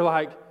people are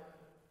like,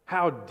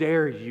 how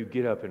dare you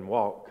get up and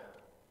walk?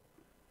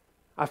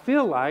 I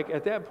feel like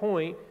at that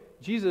point,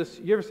 Jesus,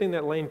 you ever seen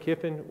that Lane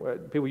Kiffin,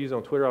 what people use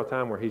on Twitter all the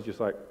time, where he's just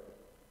like,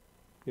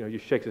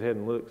 just shakes his head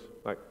and looks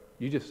like,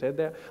 you just said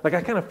that? Like,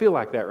 I kind of feel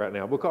like that right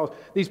now, because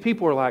these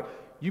people are like,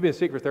 you've been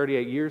sick for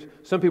 38 years.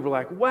 Some people are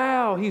like,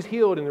 wow, he's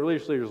healed. And the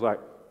religious leader's like,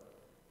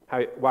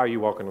 why are you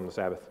walking on the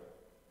Sabbath?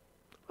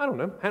 I don't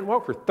know. Hadn't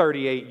walked for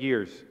 38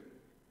 years.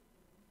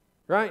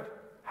 Right?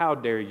 How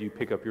dare you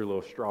pick up your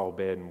little straw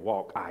bed and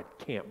walk? I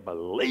can't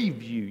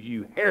believe you,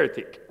 you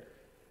heretic.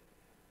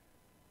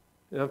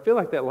 And I feel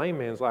like that lame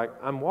man's like,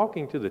 I'm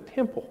walking to the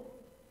temple.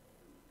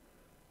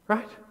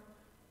 Right?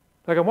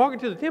 Like, I'm walking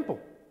to the temple.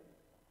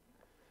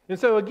 And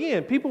so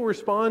again, people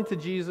respond to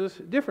Jesus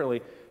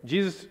differently.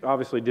 Jesus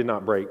obviously did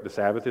not break the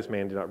Sabbath. This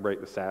man did not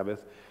break the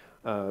Sabbath.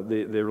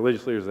 The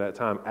religious leaders at that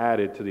time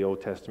added to the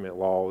Old Testament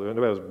law.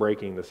 Nobody was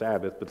breaking the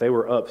Sabbath, but they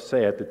were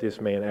upset that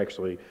this man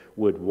actually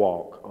would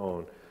walk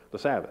on the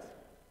Sabbath.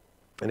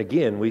 And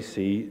again, we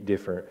see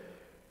different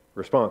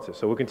responses.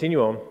 So we'll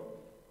continue on.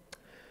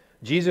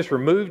 Jesus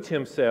removed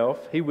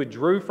himself. He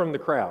withdrew from the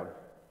crowd.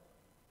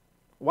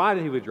 Why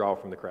did he withdraw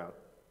from the crowd?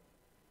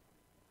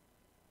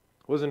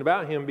 It wasn't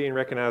about him being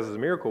recognized as a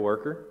miracle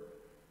worker.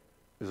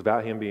 It was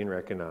about him being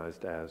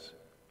recognized as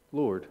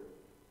Lord.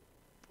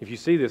 If you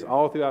see this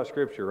all throughout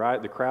Scripture,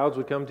 right? The crowds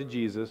would come to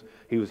Jesus.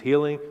 He was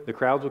healing. The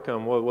crowds would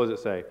come. What does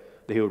it say?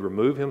 That he would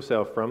remove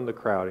himself from the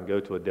crowd and go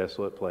to a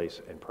desolate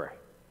place and pray.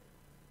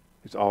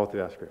 It's all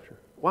throughout Scripture.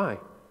 Why?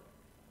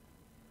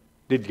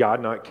 Did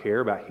God not care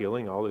about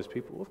healing all those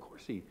people? Well,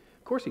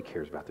 of course he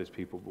cares about those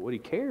people. But what he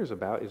cares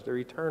about is their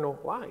eternal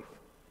life.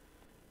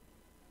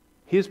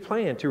 His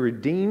plan to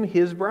redeem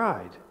his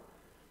bride.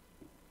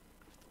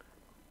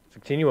 So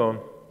continue on.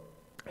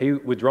 He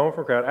withdrawn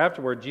from the crowd.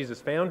 Afterward, Jesus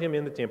found him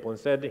in the temple and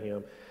said to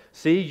him,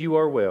 "See, you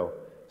are well.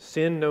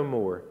 Sin no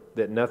more,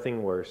 that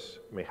nothing worse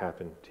may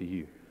happen to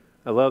you."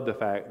 I love the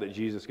fact that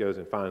Jesus goes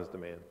and finds the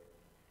man.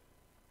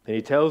 And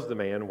he tells the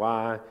man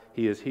why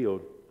he is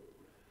healed.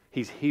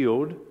 He's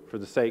healed for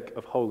the sake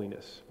of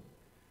holiness.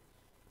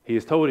 He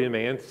has told him,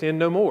 man, sin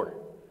no more.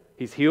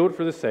 He's healed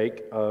for the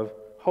sake of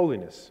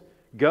holiness.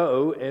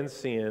 Go and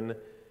sin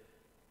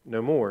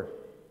no more.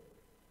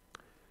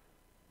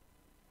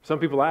 Some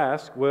people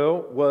ask,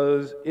 well,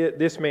 was it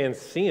this man's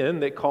sin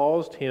that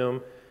caused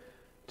him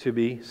to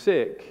be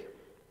sick?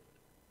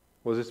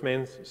 Was this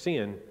man's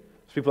sin?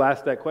 So people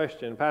ask that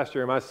question,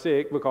 Pastor, am I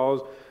sick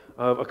because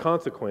of a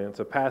consequence,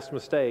 a past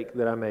mistake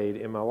that I made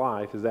in my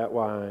life? Is that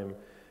why I'm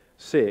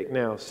sick?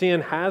 Now,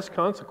 sin has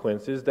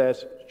consequences,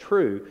 that's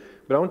true,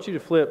 but I want you to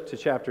flip to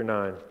chapter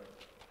 9.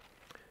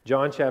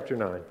 John chapter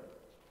 9.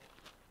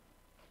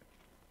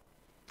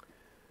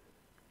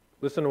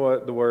 Listen to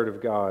what the Word of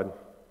God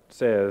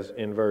says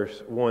in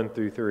verse 1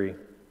 through 3.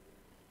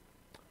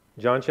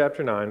 John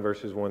chapter 9,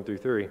 verses 1 through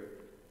 3.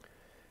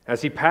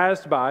 As he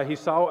passed by, he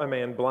saw a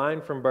man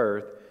blind from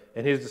birth,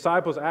 and his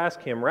disciples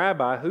asked him,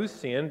 "Rabbi, who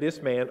sinned,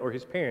 this man or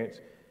his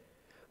parents,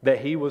 that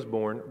he was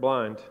born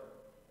blind?"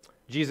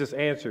 Jesus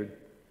answered,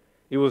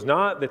 "It was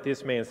not that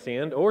this man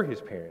sinned or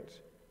his parents,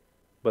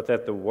 but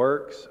that the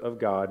works of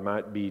God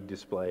might be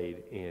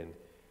displayed in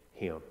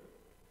him."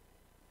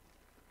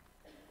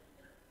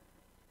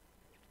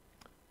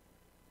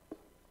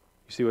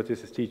 You see what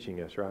this is teaching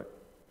us, right?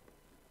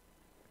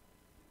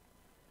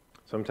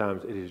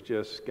 Sometimes it is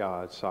just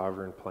God's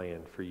sovereign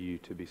plan for you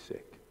to be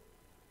sick.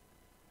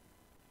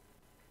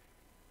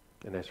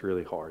 And that's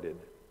really hard, isn't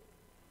it?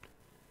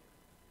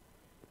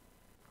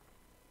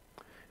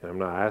 And I'm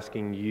not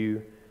asking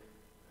you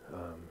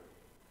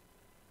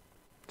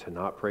to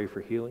not pray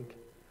for healing,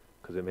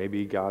 because it may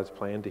be God's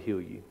plan to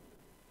heal you.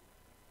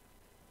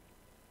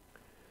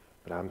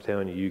 But I'm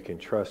telling you, you can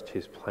trust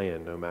His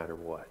plan no matter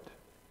what.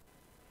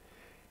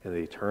 And the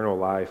eternal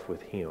life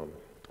with Him,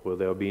 where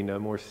there'll be no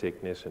more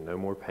sickness and no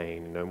more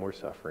pain and no more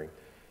suffering,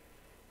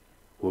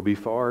 will be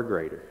far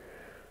greater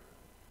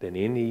than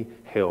any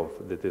health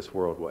that this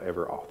world will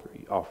ever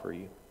offer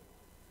you.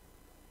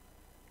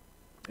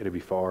 It'll be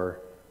far,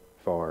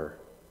 far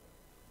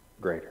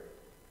greater.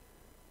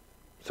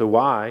 So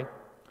why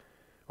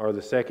are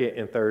the second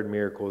and third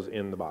miracles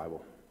in the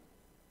Bible?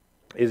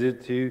 Is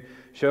it to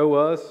show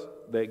us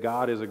that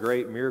God is a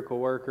great miracle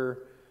worker?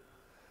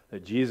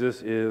 That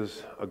Jesus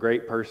is a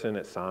great person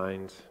at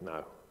signs?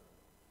 No.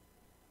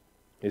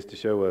 It's to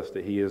show us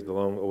that He is the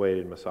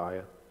long-awaited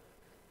Messiah.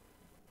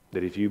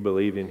 That if you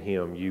believe in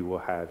Him, you will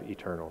have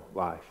eternal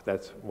life.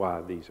 That's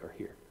why these are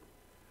here.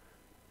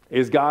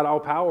 Is God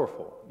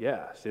all-powerful?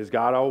 Yes. Is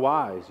God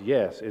all-wise?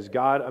 Yes. Is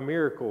God a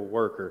miracle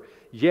worker?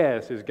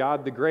 Yes. Is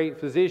God the great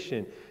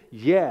physician?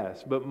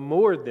 Yes. But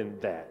more than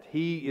that,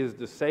 He is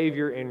the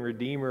Savior and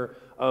Redeemer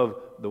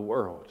of the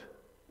world.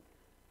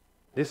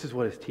 This is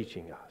what it's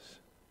teaching us.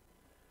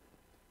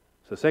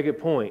 So second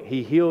point,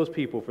 He heals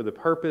people for the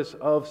purpose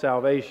of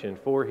salvation,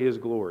 for His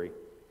glory.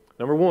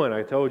 Number one,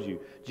 I told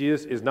you,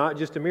 Jesus is not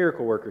just a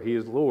miracle worker, He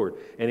is Lord.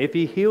 And if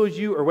He heals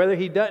you or whether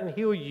He doesn't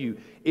heal you,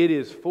 it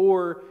is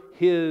for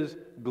His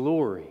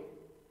glory.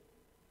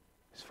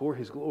 It's for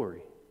His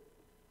glory.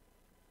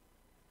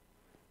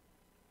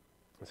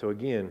 And so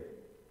again,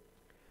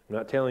 I'm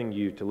not telling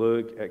you to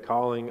look at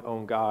calling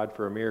on God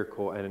for a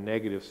miracle in a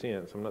negative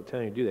sense. I'm not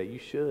telling you to do that. You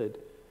should.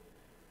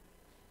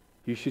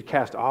 You should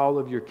cast all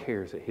of your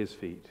cares at His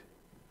feet.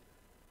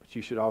 But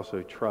you should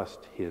also trust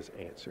His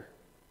answer.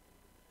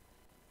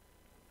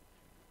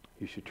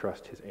 You should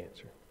trust His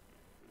answer.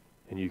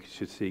 And you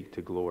should seek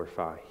to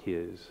glorify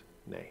His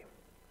name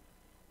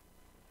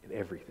in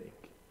everything.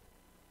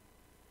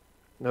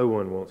 No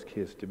one wants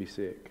kids to be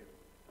sick.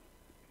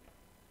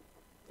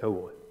 No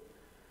one.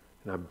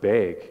 And I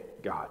beg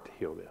God to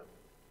heal them.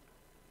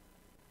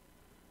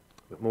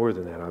 But more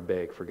than that, I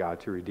beg for God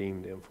to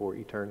redeem them for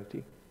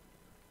eternity.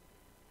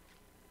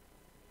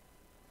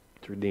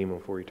 To redeem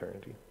them for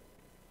eternity.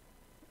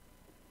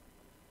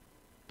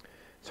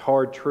 It's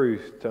hard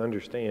truth to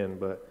understand,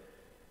 but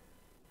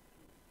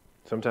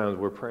sometimes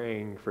we're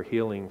praying for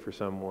healing for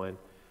someone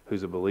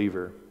who's a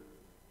believer.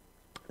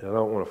 And I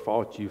don't want to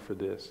fault you for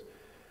this,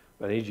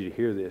 but I need you to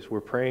hear this. We're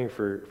praying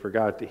for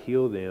God to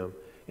heal them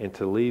and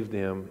to leave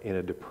them in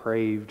a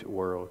depraved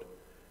world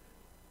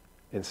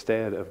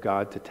instead of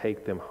God to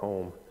take them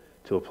home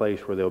to a place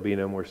where there'll be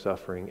no more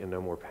suffering and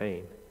no more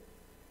pain.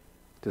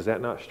 Does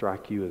that not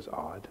strike you as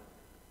odd?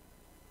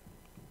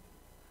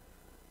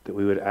 That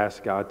we would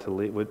ask God to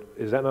leave?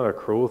 Is that not a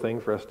cruel thing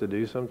for us to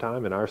do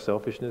sometime in our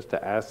selfishness,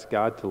 to ask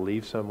God to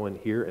leave someone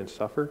here and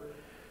suffer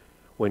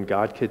when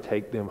God could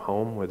take them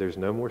home where there's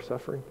no more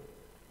suffering?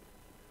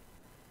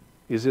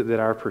 Is it that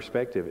our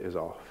perspective is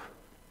off?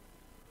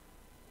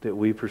 That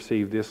we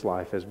perceive this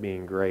life as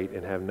being great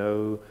and have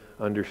no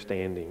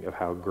understanding of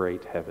how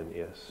great heaven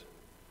is?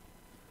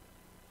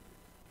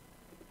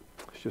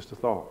 It's just a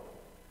thought.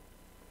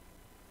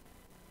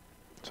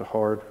 It's a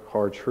hard,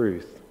 hard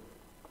truth.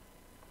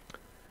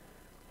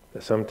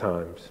 That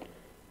sometimes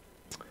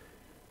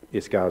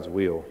it's God's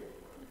will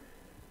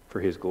for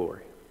His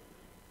glory.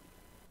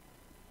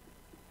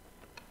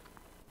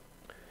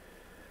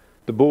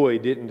 The boy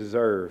didn't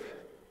deserve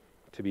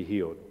to be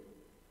healed,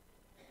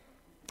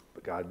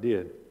 but God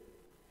did.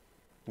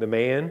 The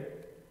man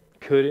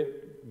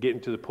couldn't get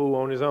into the pool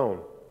on his own,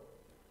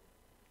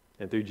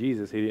 and through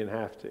Jesus he didn't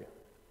have to.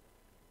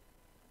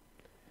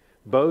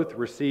 Both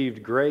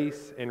received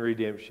grace and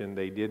redemption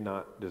they did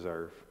not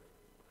deserve.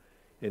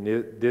 And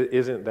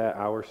isn't that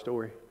our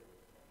story?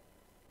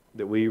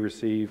 That we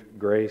receive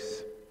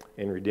grace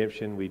and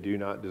redemption we do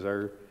not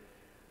deserve.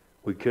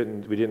 We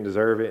didn't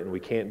deserve it, and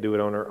we can't do it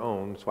on our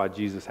own. That's why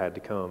Jesus had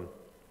to come.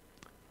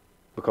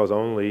 Because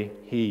only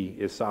He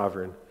is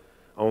sovereign.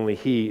 Only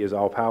He is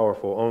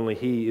all-powerful. Only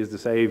He is the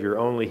Savior.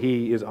 Only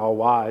He is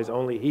all-wise.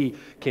 Only He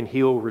can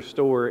heal,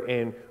 restore,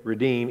 and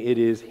redeem. It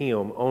is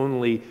Him.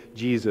 Only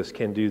Jesus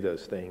can do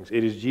those things.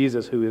 It is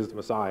Jesus who is the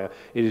Messiah.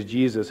 It is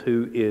Jesus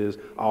who is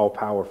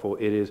all-powerful.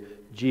 It is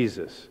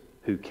Jesus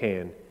who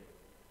can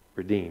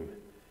redeem.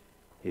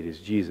 It is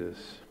Jesus.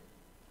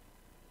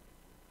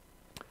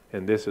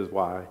 And this is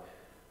why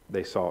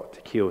they sought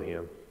to kill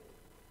Him.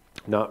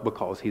 Not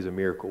because He's a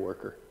miracle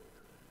worker.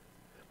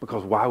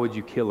 Because why would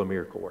you kill a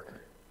miracle worker?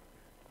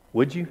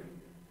 Would you?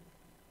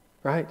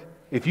 Right?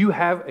 If you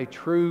have a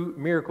true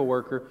miracle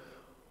worker,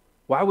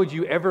 why would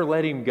you ever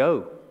let him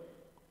go?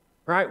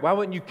 Right? Why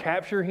wouldn't you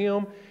capture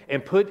him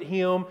and put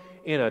him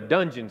in a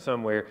dungeon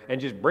somewhere and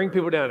just bring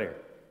people down there?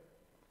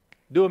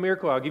 Do a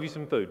miracle, I'll give you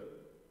some food.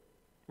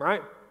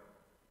 Right?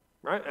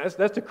 Right?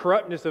 That's the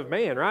corruptness of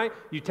man, right?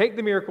 You take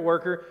the miracle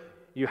worker,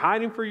 you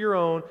hide him for your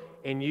own,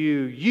 and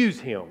you use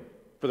him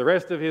for the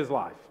rest of his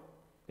life.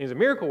 He's a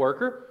miracle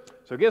worker,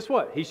 so guess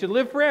what? He should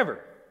live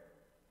forever.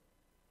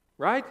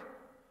 Right?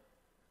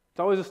 It's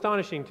always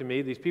astonishing to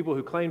me, these people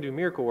who claim to be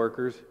miracle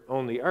workers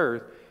on the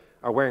earth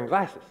are wearing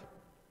glasses.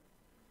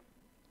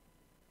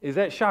 Is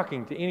that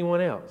shocking to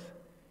anyone else?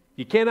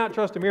 You cannot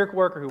trust a miracle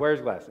worker who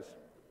wears glasses.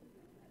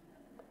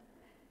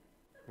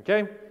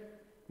 Okay?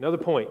 Another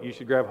point you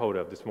should grab hold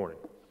of this morning.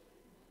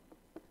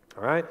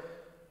 All right?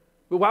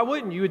 But why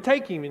wouldn't you? You would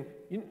take him, and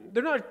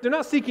they're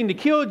not seeking to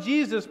kill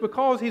Jesus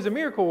because he's a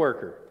miracle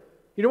worker.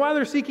 You know why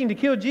they're seeking to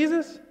kill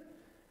Jesus?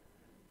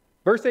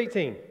 Verse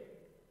 18.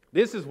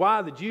 This is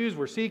why the Jews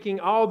were seeking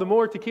all the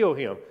more to kill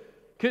him.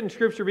 Couldn't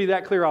Scripture be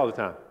that clear all the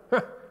time?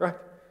 Right?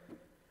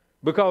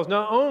 Because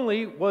not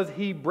only was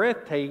he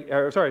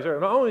not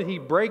only he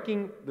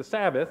breaking the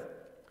Sabbath,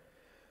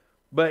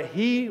 but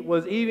he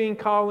was even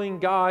calling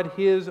God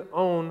his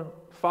own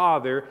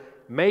Father,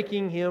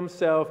 making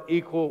himself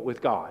equal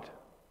with God.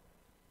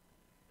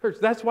 Church,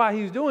 that's why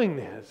he's doing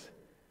this.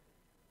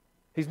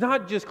 He's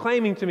not just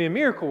claiming to be a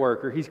miracle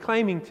worker. He's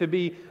claiming to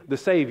be the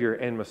Savior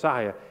and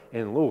Messiah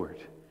and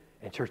Lord.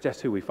 And church, that's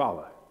who we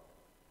follow.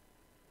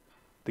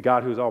 The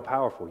God who is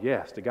all-powerful,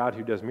 yes. The God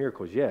who does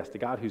miracles, yes. The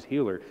God who's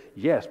healer,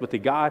 yes. But the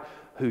God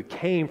who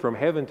came from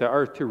heaven to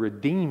earth to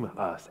redeem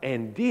us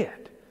and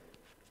did.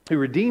 Who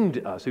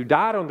redeemed us, who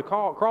died on the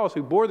cross,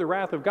 who bore the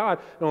wrath of God.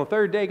 And on the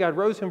third day, God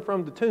rose him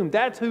from the tomb.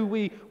 That's who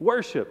we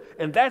worship.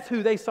 And that's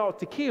who they sought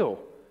to kill.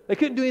 They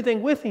couldn't do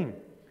anything with him.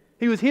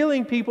 He was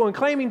healing people and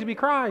claiming to be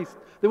Christ.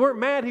 They weren't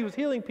mad he was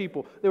healing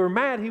people. They were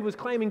mad he was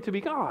claiming to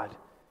be God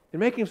and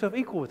making himself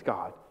equal with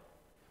God.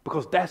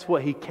 Because that's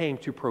what he came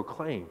to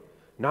proclaim.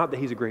 Not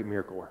that he's a great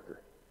miracle worker.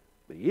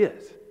 but he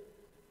is.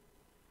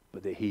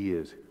 But that he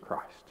is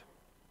Christ.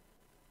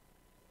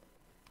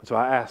 So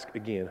I ask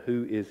again,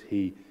 who is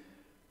he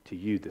to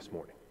you this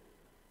morning?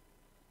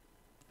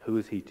 Who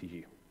is he to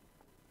you?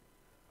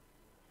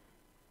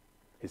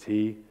 Is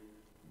he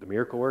the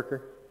miracle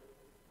worker?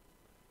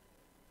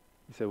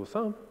 You say,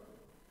 well,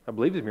 I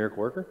believe he's a miracle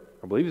worker.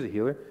 I believe he's a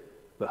healer.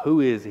 But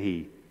who is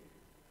he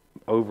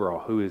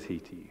overall? Who is he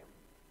to you?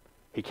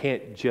 He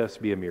can't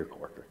just be a miracle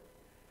worker.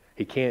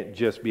 He can't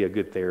just be a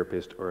good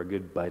therapist or a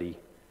good buddy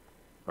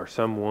or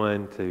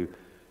someone to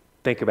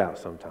think about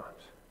sometimes.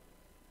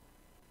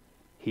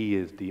 He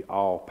is the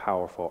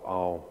all-powerful,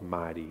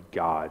 almighty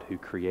God who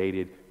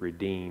created,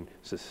 redeemed,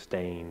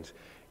 sustains,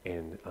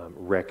 and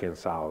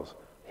reconciles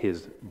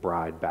his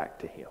bride back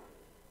to him.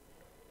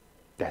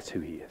 That's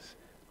who he is,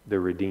 the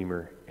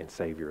Redeemer and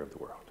Savior of the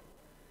world.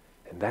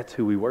 And that's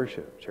who we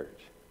worship, church.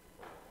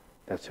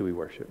 That's who we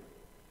worship.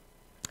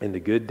 In the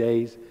good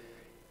days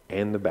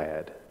and the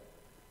bad,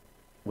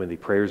 when the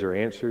prayers are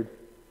answered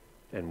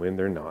and when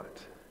they're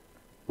not,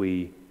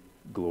 we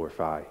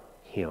glorify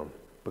him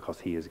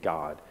because he is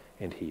God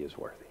and he is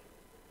worthy.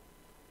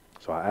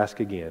 So I ask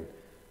again,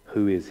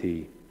 who is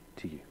he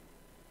to you?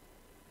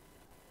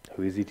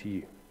 Who is he to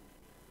you?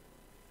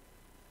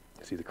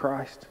 Is he the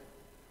Christ?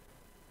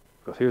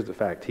 Because here's the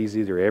fact, he's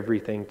either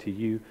everything to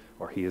you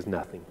or he is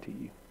nothing to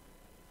you.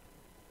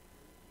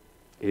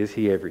 Is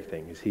he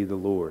everything? Is he the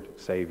Lord,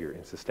 Savior,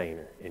 and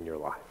Sustainer in your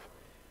life?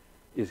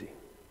 Is he?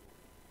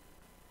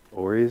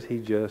 Or is he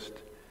just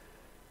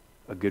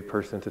a good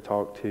person to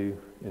talk to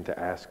and to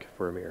ask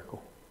for a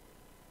miracle?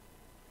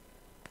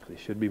 He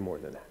should be more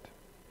than that.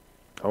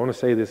 I want to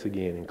say this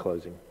again in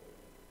closing.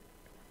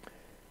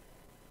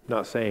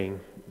 Not saying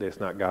that it's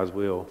not God's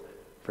will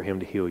for him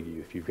to heal you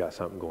if you've got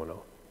something going on.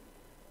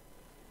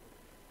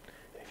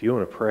 If you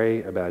want to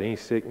pray about any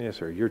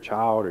sickness or your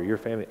child or your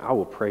family, I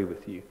will pray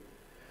with you.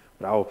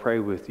 But I will pray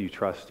with you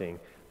trusting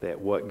that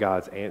what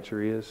God's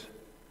answer is,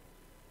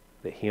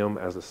 that him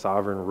as a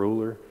sovereign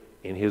ruler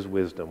in his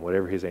wisdom,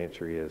 whatever his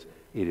answer is,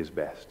 it is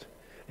best.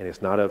 And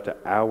it's not up to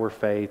our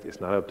faith. It's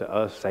not up to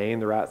us saying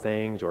the right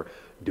things or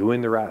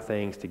doing the right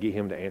things to get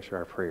him to answer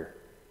our prayer.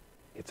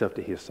 It's up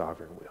to his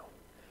sovereign will.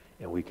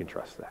 And we can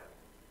trust that.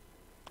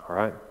 All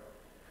right?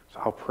 So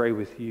I'll pray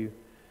with you.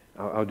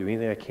 I'll do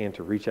anything I can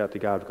to reach out to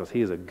God because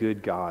he is a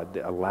good God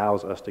that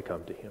allows us to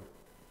come to him.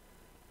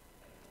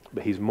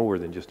 But he's more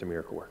than just a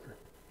miracle worker.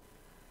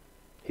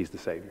 He's the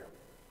Savior.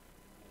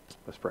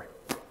 Let's pray.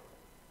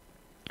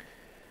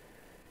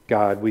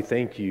 God, we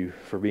thank you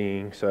for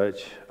being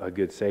such a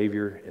good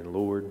Savior and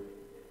Lord.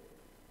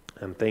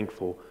 I'm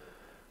thankful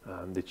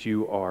that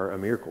you are a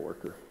miracle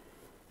worker.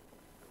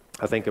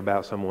 I think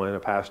about someone, a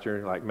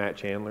pastor like Matt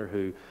Chandler,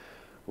 who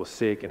was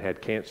sick and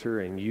had cancer,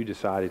 and you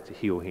decided to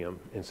heal him.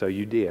 And so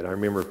you did. I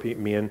remember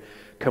men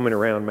coming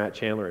around Matt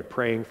Chandler and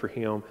praying for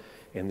him,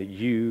 and that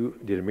you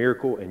did a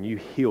miracle and you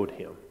healed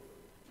him.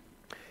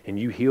 And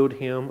you healed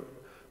him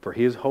for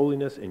his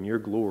holiness and your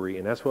glory.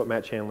 And that's what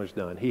Matt Chandler's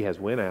done. He has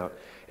went out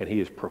and he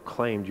has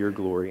proclaimed your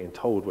glory and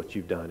told what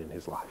you've done in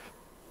his life.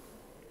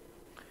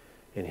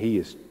 And he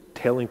is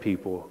telling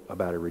people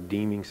about a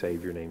redeeming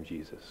Savior named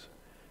Jesus.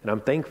 And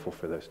I'm thankful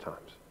for those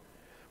times.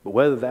 But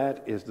whether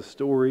that is the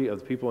story of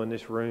the people in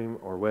this room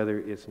or whether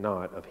it's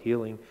not, of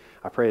healing,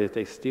 I pray that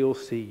they still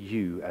see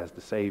you as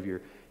the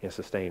Savior and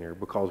Sustainer.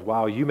 Because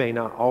while you may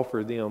not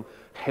offer them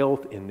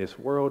health in this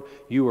world,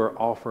 you are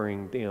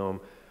offering them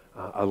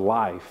a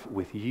life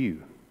with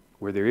you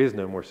where there is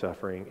no more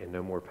suffering and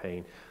no more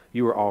pain.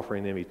 You are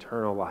offering them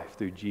eternal life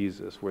through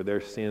Jesus, where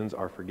their sins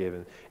are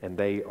forgiven and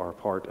they are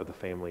part of the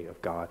family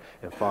of God.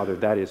 And Father,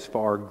 that is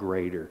far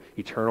greater.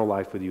 Eternal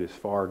life with you is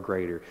far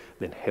greater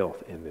than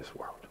health in this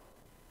world.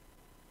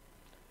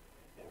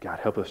 And God,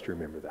 help us to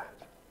remember that.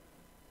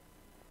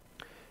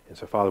 And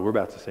so, Father, we're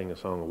about to sing a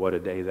song of what a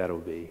day that'll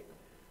be.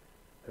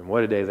 And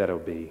what a day that'll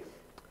be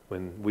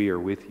when we are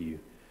with you,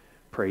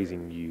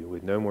 praising you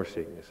with no more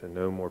sickness and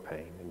no more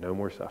pain and no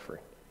more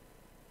suffering,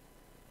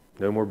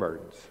 no more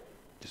burdens,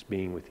 just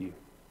being with you.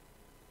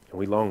 And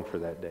we long for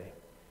that day.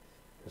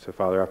 And so,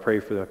 Father, I pray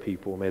for the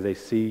people. May they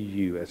see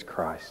you as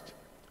Christ.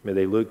 May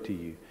they look to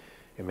you,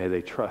 and may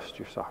they trust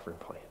your sovereign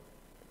plan.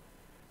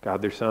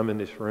 God, there's some in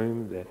this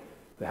room that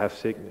have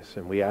sickness,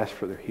 and we ask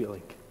for their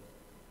healing.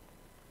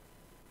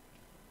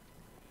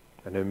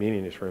 I know many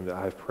in this room that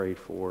I've prayed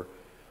for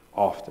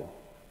often.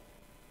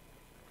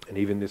 And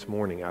even this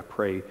morning, I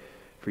pray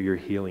for your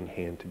healing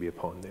hand to be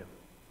upon them.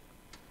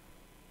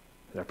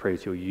 And I pray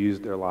that you'll use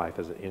their life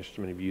as an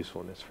instrument of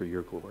usefulness for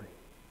your glory.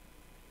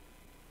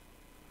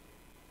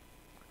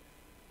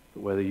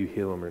 But whether you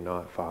heal them or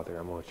not, Father,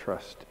 I'm going to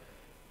trust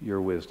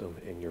your wisdom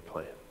and your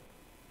plan.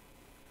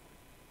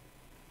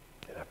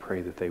 And I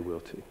pray that they will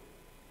too.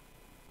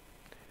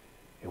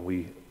 And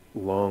we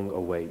long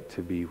await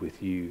to be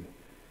with you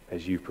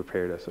as you've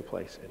prepared us a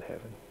place in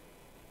heaven.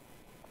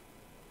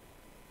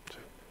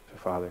 So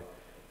Father,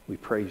 we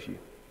praise you.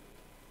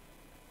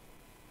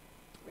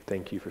 We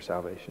thank you for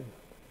salvation.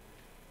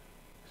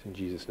 It's in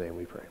Jesus' name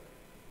we pray.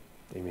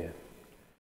 Amen.